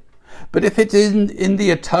 heal." But if it's in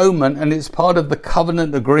the atonement and it's part of the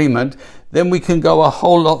covenant agreement, then we can go a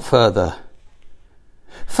whole lot further.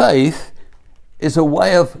 Faith is a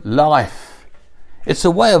way of life. It's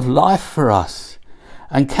a way of life for us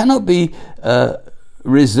and cannot be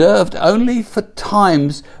reserved only for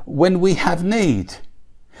times when we have need.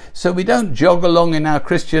 So we don't jog along in our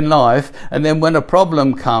Christian life and then when a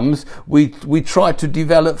problem comes, we try to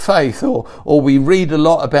develop faith or we read a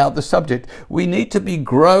lot about the subject. We need to be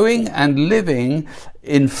growing and living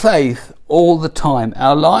in faith all the time.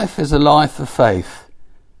 Our life is a life of faith.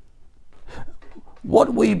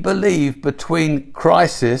 What we believe between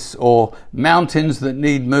crisis or mountains that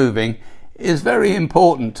need moving is very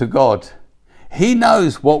important to God. He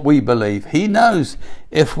knows what we believe. He knows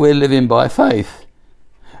if we're living by faith.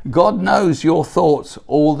 God knows your thoughts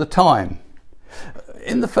all the time.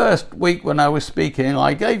 In the first week when I was speaking,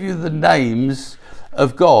 I gave you the names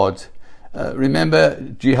of God. Remember,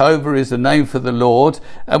 Jehovah is a name for the Lord,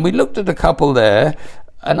 and we looked at a couple there,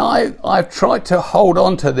 and I've tried to hold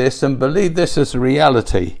on to this and believe this as a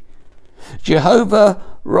reality. Jehovah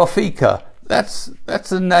Rapha,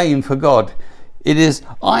 that's a name for God. It is,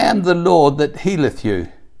 "I am the Lord that healeth you."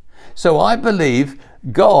 So I believe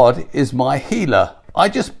God is my healer. I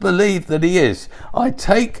just believe that he is. I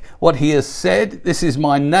take what he has said. This is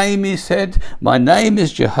my name, he said. My name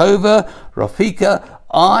is Jehovah Rapha.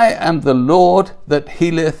 I am the Lord that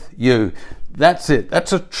healeth you. That's it.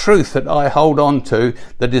 That's a truth that I hold on to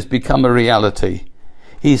that has become a reality.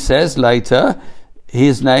 He says later,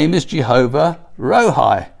 his name is Jehovah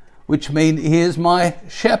Rohi, which means he is my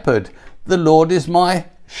shepherd. The Lord is my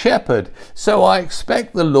shepherd. So I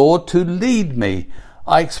expect the Lord to lead me.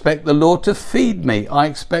 I expect the Lord to feed me. I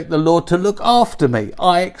expect the Lord to look after me.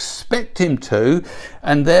 I expect him to,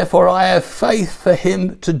 and therefore I have faith for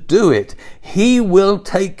him to do it. He will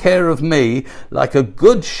take care of me like a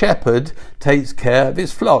good shepherd takes care of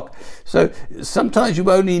his flock. So sometimes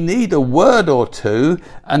you only need a word or two,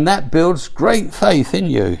 and that builds great faith in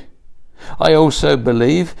you. I also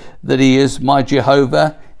believe that he is my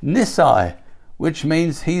Jehovah Nissi, which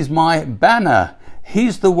means he's my banner.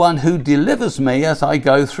 He's the one who delivers me as I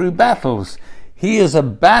go through battles. He is a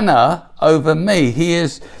banner over me. He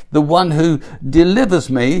is the one who delivers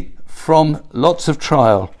me from lots of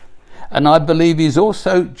trial. And I believe he's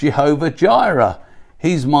also Jehovah Jireh.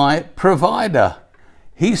 He's my provider.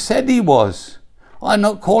 He said he was. I'm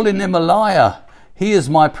not calling him a liar. He is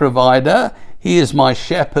my provider. He is my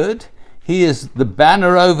shepherd. He is the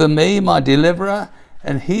banner over me, my deliverer.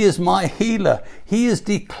 And he is my healer. He has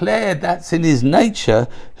declared that's in his nature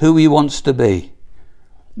who he wants to be.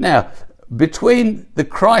 Now, between the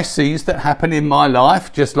crises that happen in my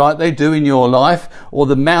life, just like they do in your life, or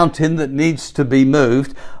the mountain that needs to be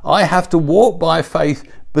moved, I have to walk by faith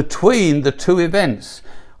between the two events.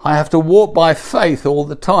 I have to walk by faith all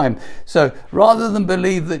the time. So rather than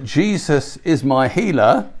believe that Jesus is my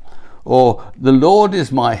healer, or the Lord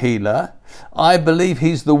is my healer, I believe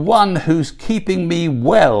he's the one who's keeping me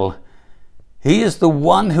well. He is the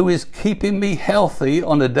one who is keeping me healthy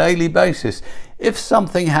on a daily basis. If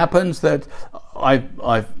something happens that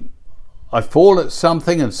I fall at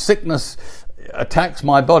something and sickness attacks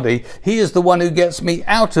my body, he is the one who gets me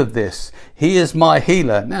out of this. He is my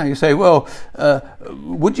healer. Now you say, well,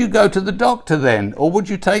 would you go to the doctor then? Or would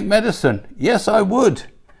you take medicine? Yes, I would.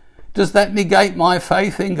 Does that negate my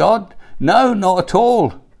faith in God? No, not at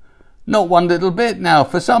all. Not one little bit. Now,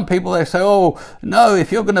 for some people, they say, oh, no,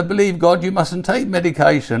 if you're going to believe God, you mustn't take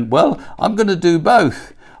medication. Well, I'm going to do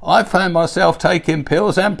both. I found myself taking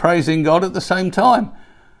pills and praising God at the same time,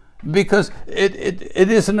 because it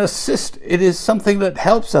is an assist. It is something that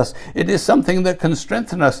helps us. It is something that can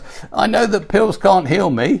strengthen us. I know that pills can't heal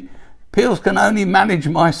me. Pills can only manage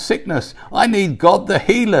my sickness. I need God the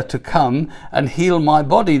healer to come and heal my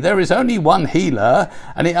body. There is only one healer,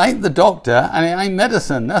 and it ain't the doctor, and it ain't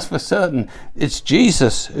medicine, that's for certain. It's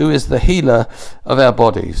Jesus who is the healer of our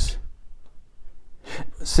bodies.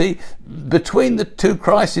 See, between the two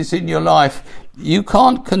crises in your life, you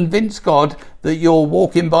can't convince God that you're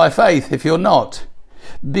walking by faith if you're not.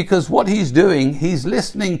 Because what he's doing, he's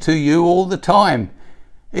listening to you all the time.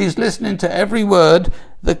 He's listening to every word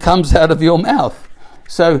that comes out of your mouth.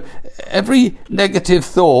 So every negative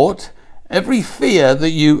thought, every fear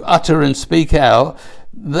that you utter and speak out,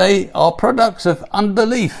 they are products of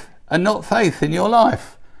unbelief and not faith in your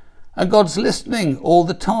life. And God's listening all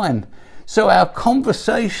the time. So our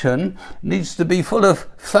conversation needs to be full of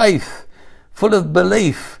faith, full of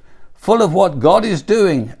belief, full of what God is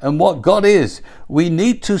doing and what God is. We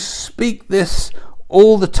need to speak this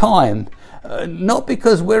all the time. Not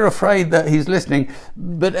because we're afraid that he's listening,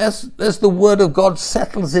 but as the word of God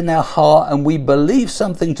settles in our heart and we believe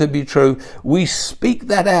something to be true, we speak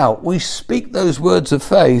that out. We speak those words of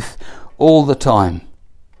faith all the time.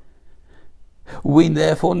 We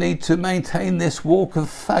therefore need to maintain this walk of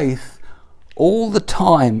faith all the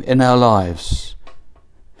time in our lives.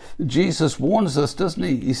 Jesus warns us, doesn't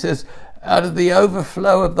he? He says, out of the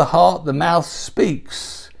overflow of the heart, the mouth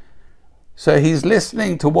speaks. So he's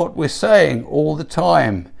listening to what we're saying all the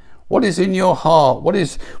time. What is in your heart? What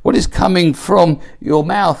is coming from your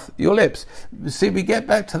mouth, your lips? See, we get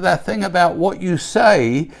back to that thing about what you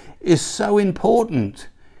say is so important.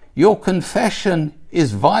 Your confession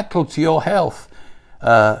is vital to your health.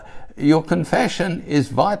 Your confession is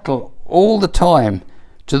vital all the time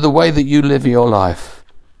to the way that you live your life.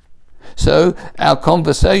 So our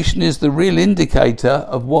conversation is the real indicator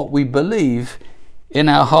of what we believe in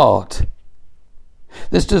our heart.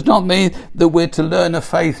 This does not mean that we're to learn a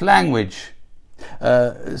faith language.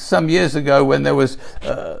 Some years ago, when there was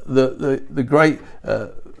the great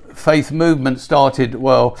faith movement started,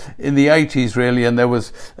 well, in the 80s really, and there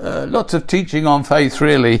was lots of teaching on faith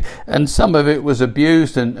really, and some of it was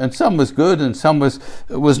abused, and some was good and some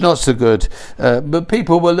was not so good. But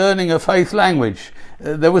people were learning a faith language.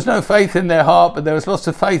 There was no faith in their heart, but there was lots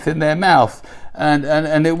of faith in their mouth.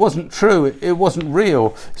 And it wasn't true, it wasn't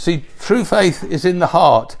real. See, true faith is in the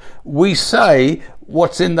heart. We say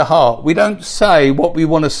what's in the heart. We don't say what we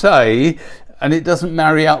want to say, and it doesn't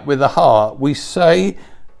marry up with the heart. We say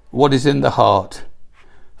what is in the heart.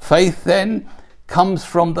 Faith then comes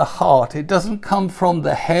from the heart. It doesn't come from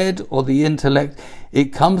the head or the intellect.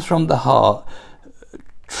 It comes from the heart.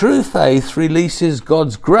 True faith releases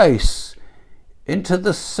God's grace into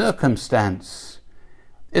the circumstance.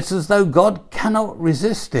 It's as though God cannot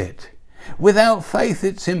resist it. Without faith,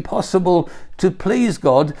 it's impossible to please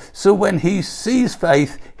God. So when he sees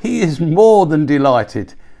faith, he is more than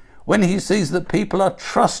delighted. When he sees that people are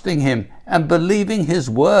trusting him and believing his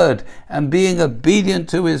word and being obedient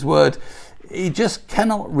to his word, he just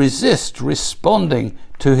cannot resist responding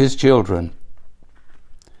to his children.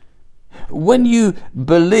 When you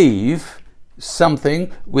believe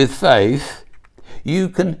something with faith, you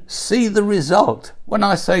can see the result. When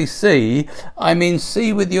I say see, I mean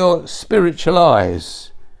see with your spiritual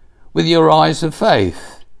eyes, with your eyes of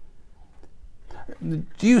faith. Do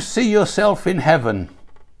you see yourself in heaven?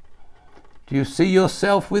 Do you see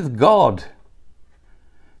yourself with God?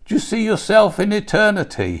 Do you see yourself in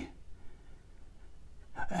eternity?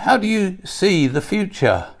 How do you see the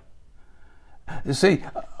future? You see,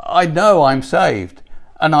 I know I'm saved,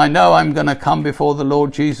 and I know I'm going to come before the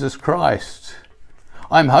Lord Jesus Christ.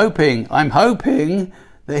 I'm hoping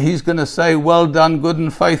that he's going to say, well done, good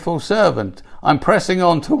and faithful servant. I'm pressing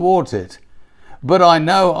on towards it. But I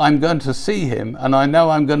know I'm going to see him, and I know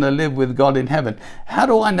I'm going to live with God in heaven. How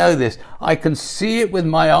do I know this? I can see it with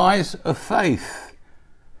my eyes of faith.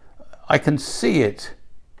 I can see it.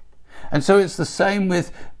 And so it's the same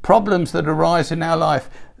with problems that arise in our life.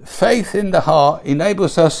 Faith in the heart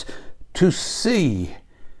enables us to see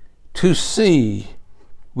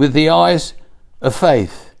with the eyes of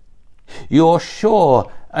faith. You're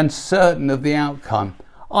sure and certain of the outcome.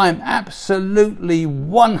 I'm absolutely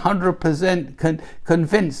 100%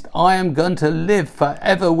 convinced I am going to live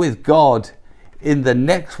forever with God in the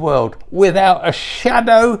next world without a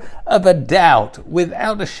shadow of a doubt.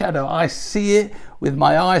 Without a shadow. I see it with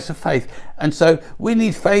my eyes of faith. And so we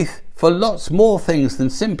need faith for lots more things than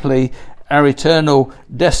simply our eternal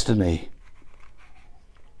destiny.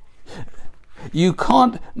 You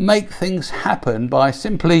can't make things happen by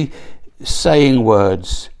simply saying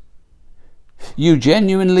words. You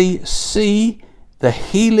genuinely see the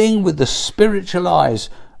healing with the spiritual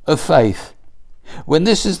eyes of faith. When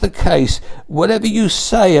this is the case, whatever you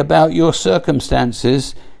say about your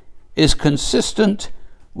circumstances is consistent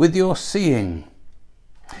with your seeing.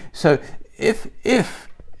 So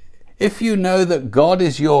if you know that God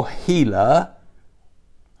is your healer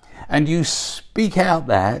and you speak out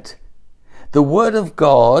that, the Word of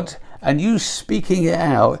God, and you speaking it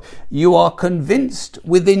out, you are convinced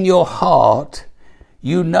within your heart,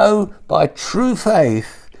 you know by true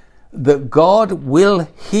faith that God will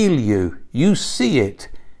heal you. You see it.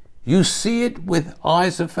 You see it with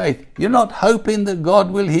eyes of faith. You're not hoping that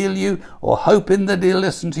God will heal you or hoping that He'll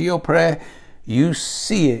listen to your prayer. You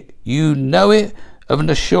see it. You know it of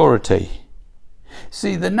an surety.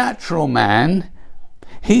 See, the natural man,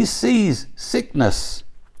 he sees sickness.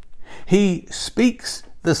 He speaks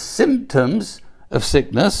the symptoms of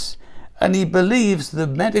sickness and he believes the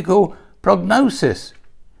medical prognosis.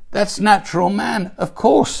 That's natural man. Of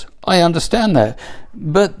course, I understand that.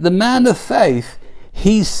 But the man of faith,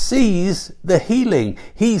 he sees the healing.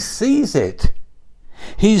 He sees it.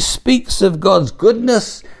 He speaks of God's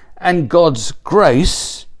goodness and God's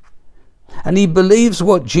grace, and he believes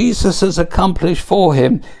what Jesus has accomplished for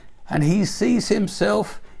him, and he sees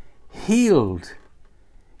himself healed.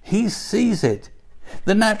 He sees it.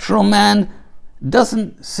 The natural man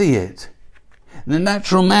doesn't see it. The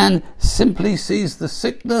natural man simply sees the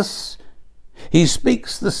sickness, he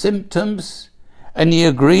speaks the symptoms, and he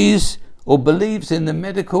agrees or believes in the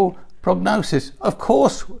medical prognosis. Of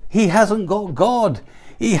course, he hasn't got God.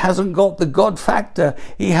 He hasn't got the God factor.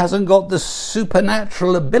 He hasn't got the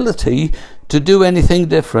supernatural ability to do anything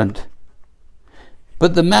different.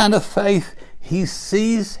 But the man of faith, he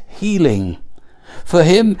sees healing. For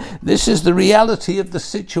him, this is the reality of the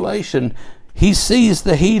situation. He sees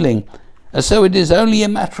the healing. And so it is only a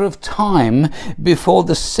matter of time before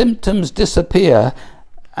the symptoms disappear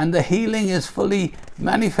and the healing is fully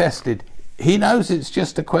manifested. He knows it's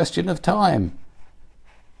just a question of time.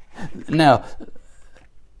 Now,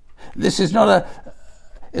 this is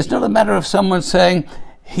it's not a matter of someone saying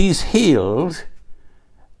he's healed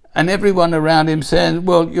and everyone around him saying,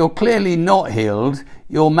 well, you're clearly not healed,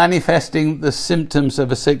 you're manifesting the symptoms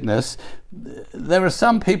of a sickness. There are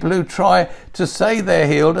some people who try to say they're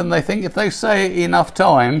healed and they think if they say it enough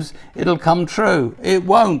times, it'll come true. It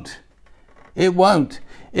won't. It won't.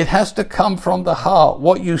 It has to come from the heart.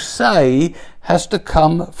 What you say has to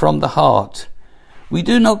come from the heart. We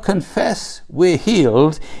do not confess we're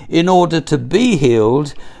healed in order to be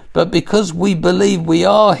healed, but because we believe we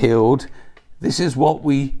are healed, this is what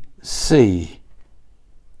we see.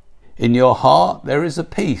 In your heart, there is a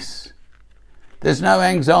peace. There's no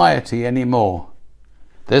anxiety anymore.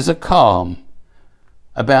 There's a calm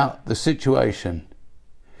about the situation.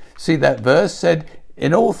 See, that verse said,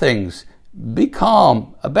 in all things, be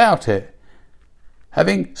calm about it.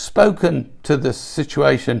 Having spoken to the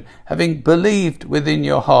situation, having believed within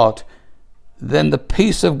your heart, then the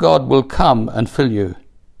peace of God will come and fill you.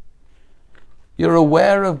 You're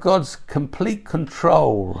aware of God's complete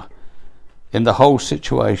control in the whole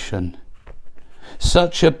situation.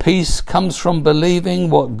 Such a peace comes from believing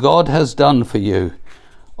what God has done for you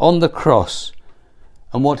on the cross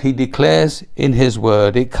and what He declares in His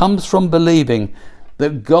word. It comes from believing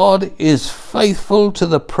that God is faithful to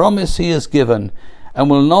the promise He has given and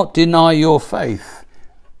will not deny your faith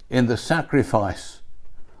in the sacrifice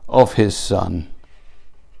of His Son.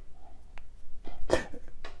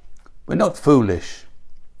 We're not foolish.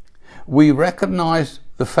 We recognize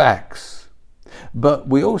the facts, but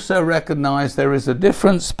we also recognize there is a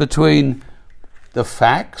difference between the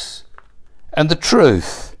facts and the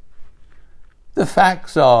truth. The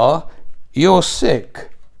facts are, you're sick.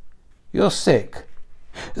 You're sick.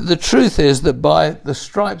 The truth is that by the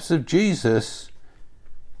stripes of Jesus,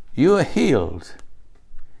 you are healed.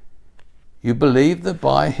 You believe that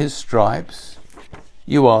by His stripes,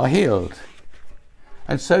 you are healed.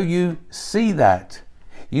 And so you see that.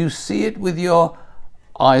 You see it with your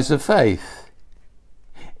eyes of faith.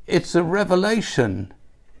 It's a revelation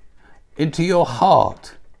into your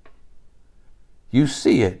heart. You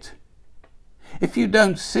see it. If you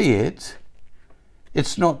don't see it,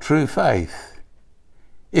 it's not true faith.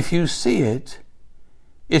 If you see it,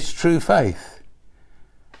 it's true faith.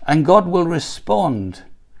 And God will respond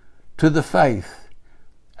to the faith.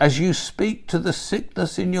 As you speak to the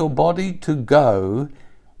sickness in your body to go,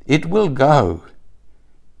 it will go.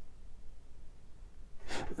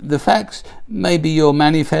 The facts, maybe you're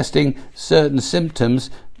manifesting certain symptoms.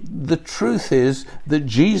 The truth is that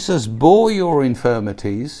Jesus bore your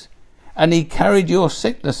infirmities and He carried your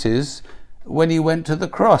sicknesses when He went to the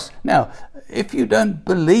cross. Now, if you don't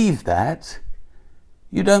believe that,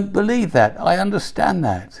 you don't believe that. I understand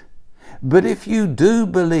that. But if you do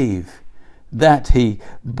believe that He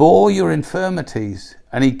bore your infirmities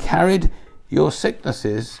and He carried your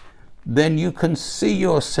sicknesses, then you can see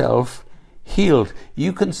yourself healed.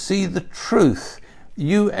 You can see the truth.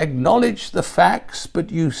 You acknowledge the facts,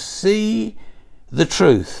 but you see the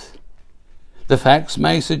truth. The facts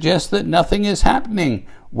may suggest that nothing is happening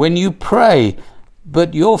when you pray,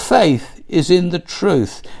 but your faith is in the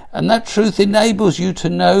truth, and that truth enables you to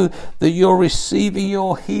know that you're receiving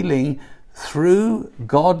your healing through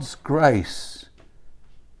God's grace.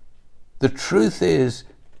 The truth is,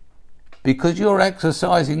 because you're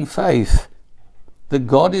exercising faith, that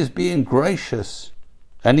God is being gracious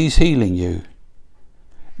and He's healing you.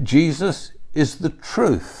 Jesus is the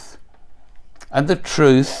truth, and the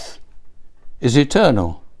truth is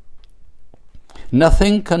eternal.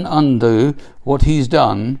 Nothing can undo what He's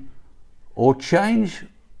done or change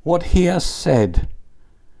what He has said.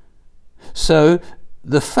 So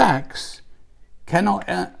the facts cannot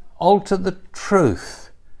alter the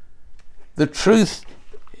truth. The truth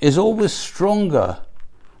is always stronger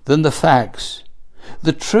than the facts.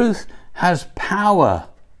 The truth has power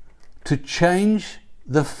to change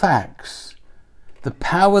the facts, the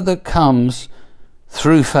power that comes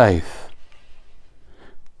through faith.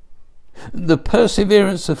 The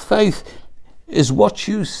perseverance of faith is what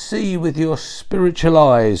you see with your spiritual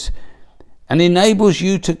eyes and enables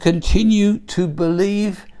you to continue to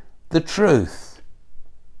believe the truth.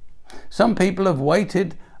 Some people have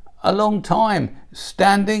waited a long time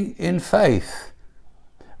standing in faith,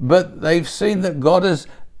 but they've seen that God has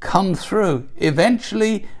come through.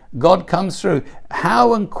 Eventually, God comes through.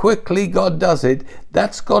 How and quickly God does it,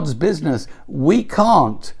 that's God's business. We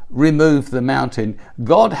can't remove the mountain.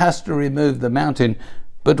 God has to remove the mountain,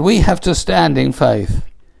 but we have to stand in faith.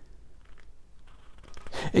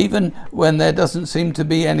 Even when there doesn't seem to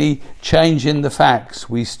be any change in the facts,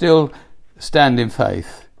 we still stand in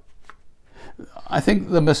faith. I think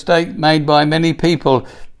the mistake made by many people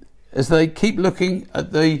is they keep looking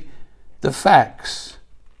at the facts.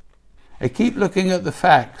 They keep looking at the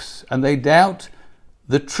facts and they doubt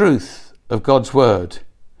the truth of God's word.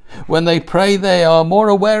 When they pray, they are more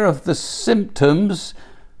aware of the symptoms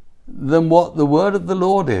than what the word of the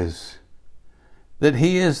Lord is. That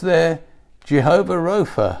He is their Jehovah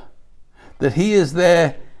Rapha, that He is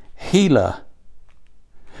their healer.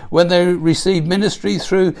 When they receive ministry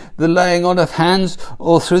through the laying on of hands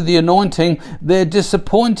or through the anointing, they're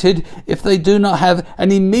disappointed if they do not have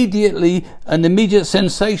an immediate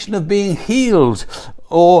sensation of being healed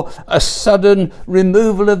or a sudden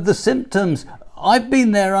removal of the symptoms. I've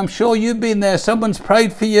been there, I'm sure you've been there. Someone's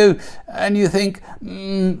prayed for you and you think,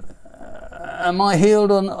 am I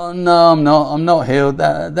healed? Or no, I'm not healed.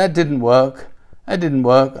 That didn't work. That didn't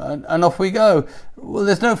work. And off we go. Well,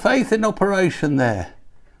 there's no faith in operation there.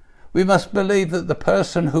 We must believe that the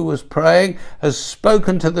person who was praying has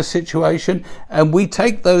spoken to the situation, and we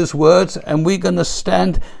take those words and we're going to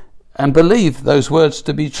stand and believe those words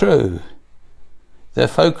to be true. Their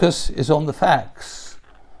focus is on the facts.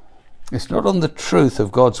 It's not on the truth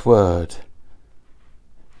of God's word.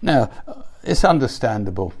 Now, it's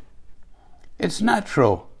understandable. It's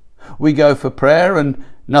natural. We go for prayer and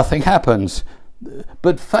nothing happens.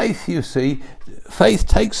 But faith, you see, faith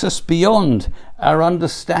takes us beyond our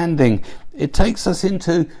understanding. It takes us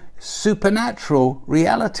into supernatural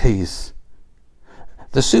realities.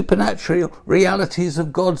 The supernatural realities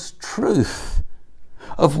of God's truth,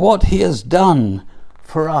 of what He has done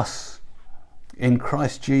for us in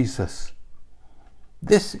Christ Jesus.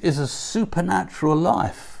 This is a supernatural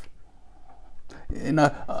life. You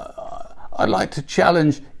know, I'd like to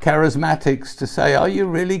challenge charismatics to say, are you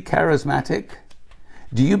really charismatic?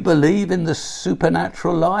 Do you believe in the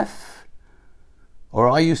supernatural life? Or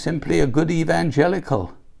are you simply a good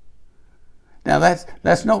evangelical? Now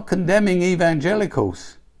that's not condemning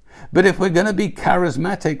evangelicals. But if we're going to be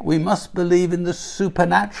charismatic, we must believe in the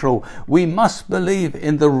supernatural. We must believe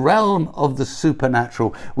in the realm of the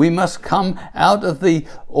supernatural. We must come out of the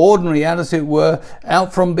ordinary, as it were,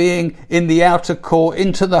 out from being in the outer court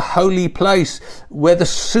into the holy place where the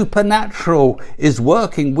supernatural is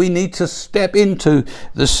working. We need to step into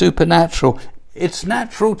the supernatural. It's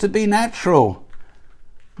natural to be natural,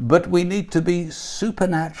 but we need to be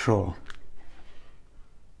supernatural.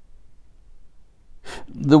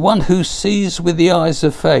 The one who sees with the eyes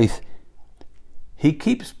of faith, he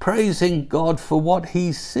keeps praising God for what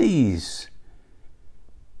he sees.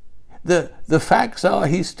 The facts are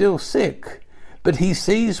he's still sick, but he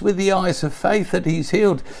sees with the eyes of faith that he's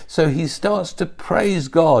healed. So he starts to praise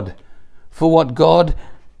God for what God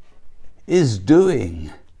is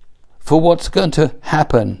doing, for what's going to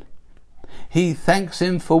happen. He thanks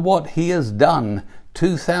Him for what He has done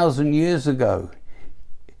 2,000 years ago.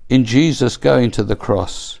 In Jesus going to the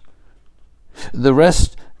cross. The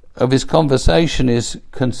rest of his conversation is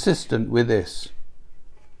consistent with this.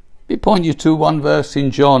 Let me point you to one verse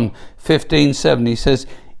in John 15:7. He says,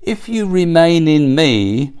 if you remain in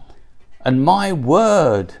me and my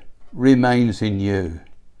word remains in you.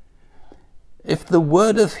 If the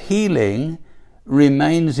word of healing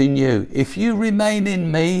remains in you, if you remain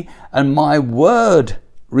in me and my word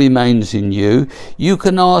remains in you, you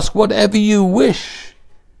can ask whatever you wish,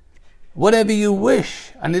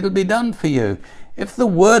 and it'll be done for you. If the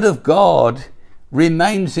word of God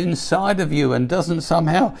remains inside of you and doesn't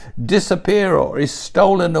somehow disappear or is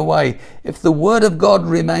stolen away, if the word of God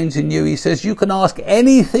remains in you, he says you can ask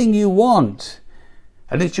anything you want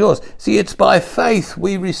and it's yours. See, it's by faith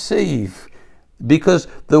we receive, because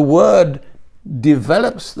the word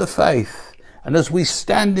develops the faith, and as we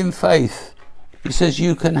stand in faith, he says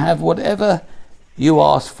you can have whatever you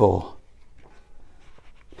ask for.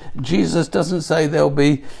 Jesus doesn't say there'll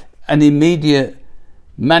be an immediate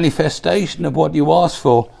manifestation of what you ask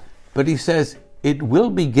for, but he says it will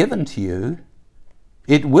be given to you.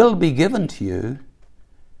 It will be given to you.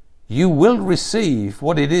 You will receive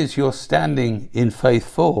what it is you're standing in faith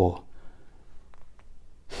for.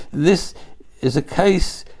 This is a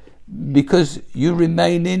case because you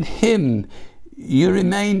remain in him. You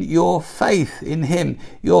remain your faith in him.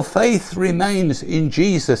 Your faith remains in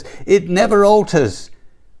Jesus. It never alters.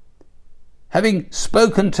 Having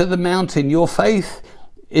spoken to the mountain, your faith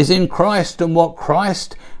is in Christ and what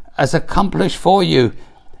Christ has accomplished for you.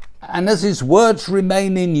 And as his words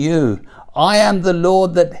remain in you, I am the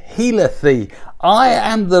Lord that healeth thee. I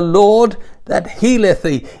am the Lord that healeth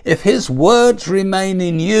thee. If his words remain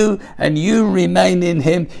in you and you remain in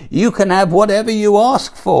him, you can have whatever you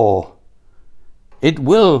ask for. It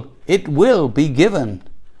will be given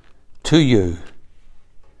to you.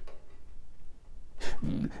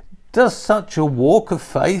 Does such a walk of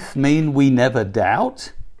faith mean we never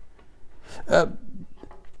doubt?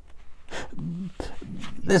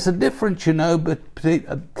 There's a difference,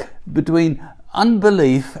 between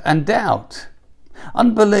unbelief and doubt.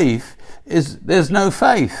 Unbelief is there's no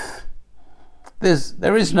faith.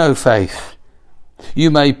 There is no faith.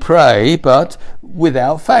 You may pray, but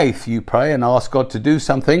without faith. You pray and ask God to do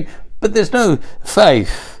something, but there's no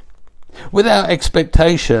faith. Without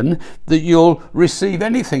expectation that you'll receive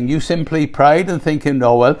anything. You simply prayed and thinking,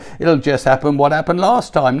 oh well, it'll just happen what happened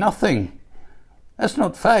last time. Nothing. That's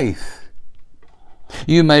not faith.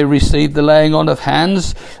 You may receive the laying on of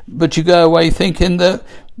hands, but you go away thinking that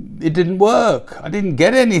it didn't work. I didn't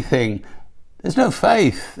get anything. There's no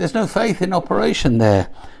faith. There's no faith in operation there.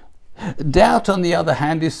 Doubt, on the other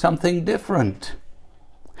hand, is something different.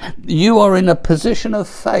 You are in a position of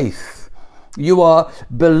faith. You are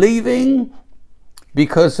believing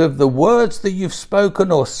because of the words that you've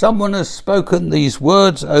spoken, or someone has spoken these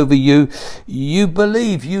words over you. You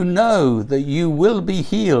believe, you know that you will be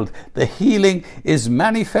healed. The healing is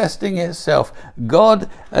manifesting itself. God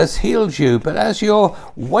has healed you, but as you're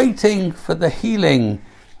waiting for the healing,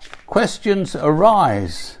 questions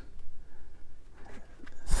arise.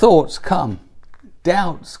 Thoughts come,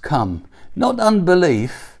 doubts come, not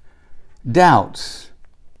unbelief, doubts.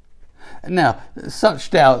 Now, such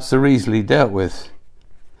doubts are easily dealt with.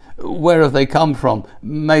 Where have they come from?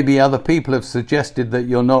 Maybe other people have suggested that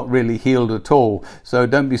you're not really healed at all, so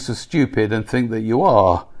don't be so stupid and think that you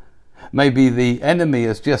are. Maybe the enemy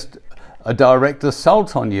is just a direct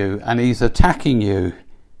assault on you and he's attacking you.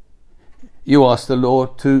 You ask the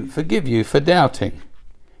Lord to forgive you for doubting.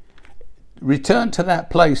 Return to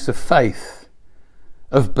that place of faith,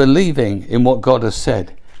 of believing in what God has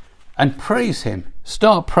said, and praise him.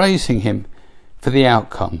 Start praising him for the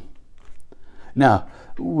outcome. Now,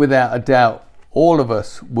 without a doubt, all of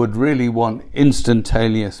us would really want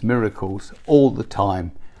instantaneous miracles all the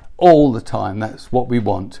time. All the time, that's what we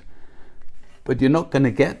want. But you're not going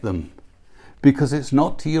to get them, because it's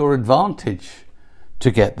not to your advantage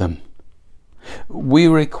to get them. We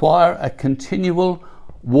require a continual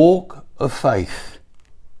walk of faith.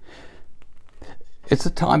 It's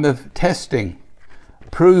a time of testing,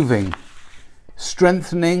 proving,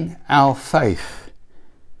 strengthening our faith.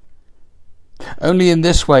 Only in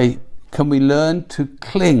this way can we learn to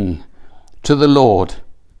cling to the Lord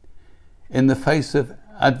in the face of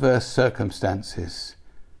adverse circumstances.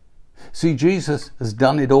 See, Jesus has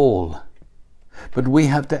done it all, but we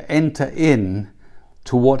have to enter in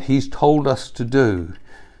to what he's told us to do,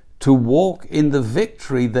 to walk in the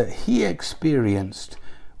victory that he experienced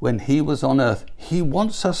when he was on earth. He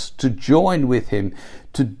wants us to join with him,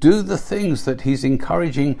 to do the things that he's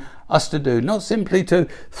encouraging us to do, not simply to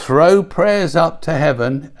throw prayers up to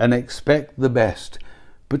heaven and expect the best,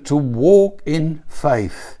 but to walk in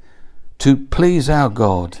faith, to please our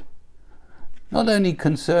God, not only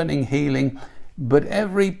concerning healing, but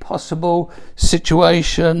every possible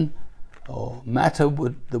situation or matter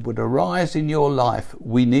that would arise in your life,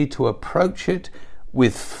 we need to approach it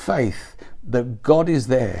with faith that God is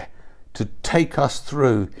there to take us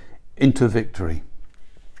through into victory.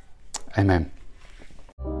 Amen.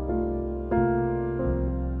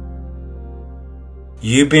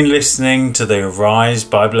 You've been listening to the Arise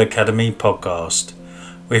Bible Academy podcast.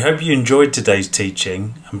 We hope you enjoyed today's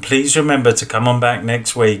teaching, and please remember to come on back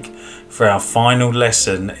next week for our final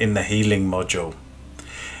lesson in the healing module.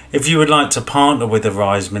 If you would like to partner with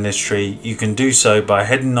Arise Ministry, you can do so by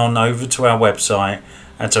heading on over to our website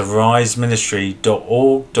at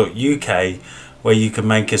ariseministry.org.uk, where you can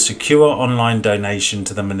make a secure online donation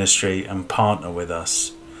to the ministry and partner with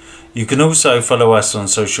us. You can also follow us on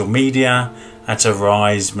social media at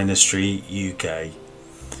Arise Ministry UK.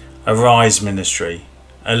 Arise Ministry,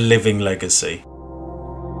 a living legacy.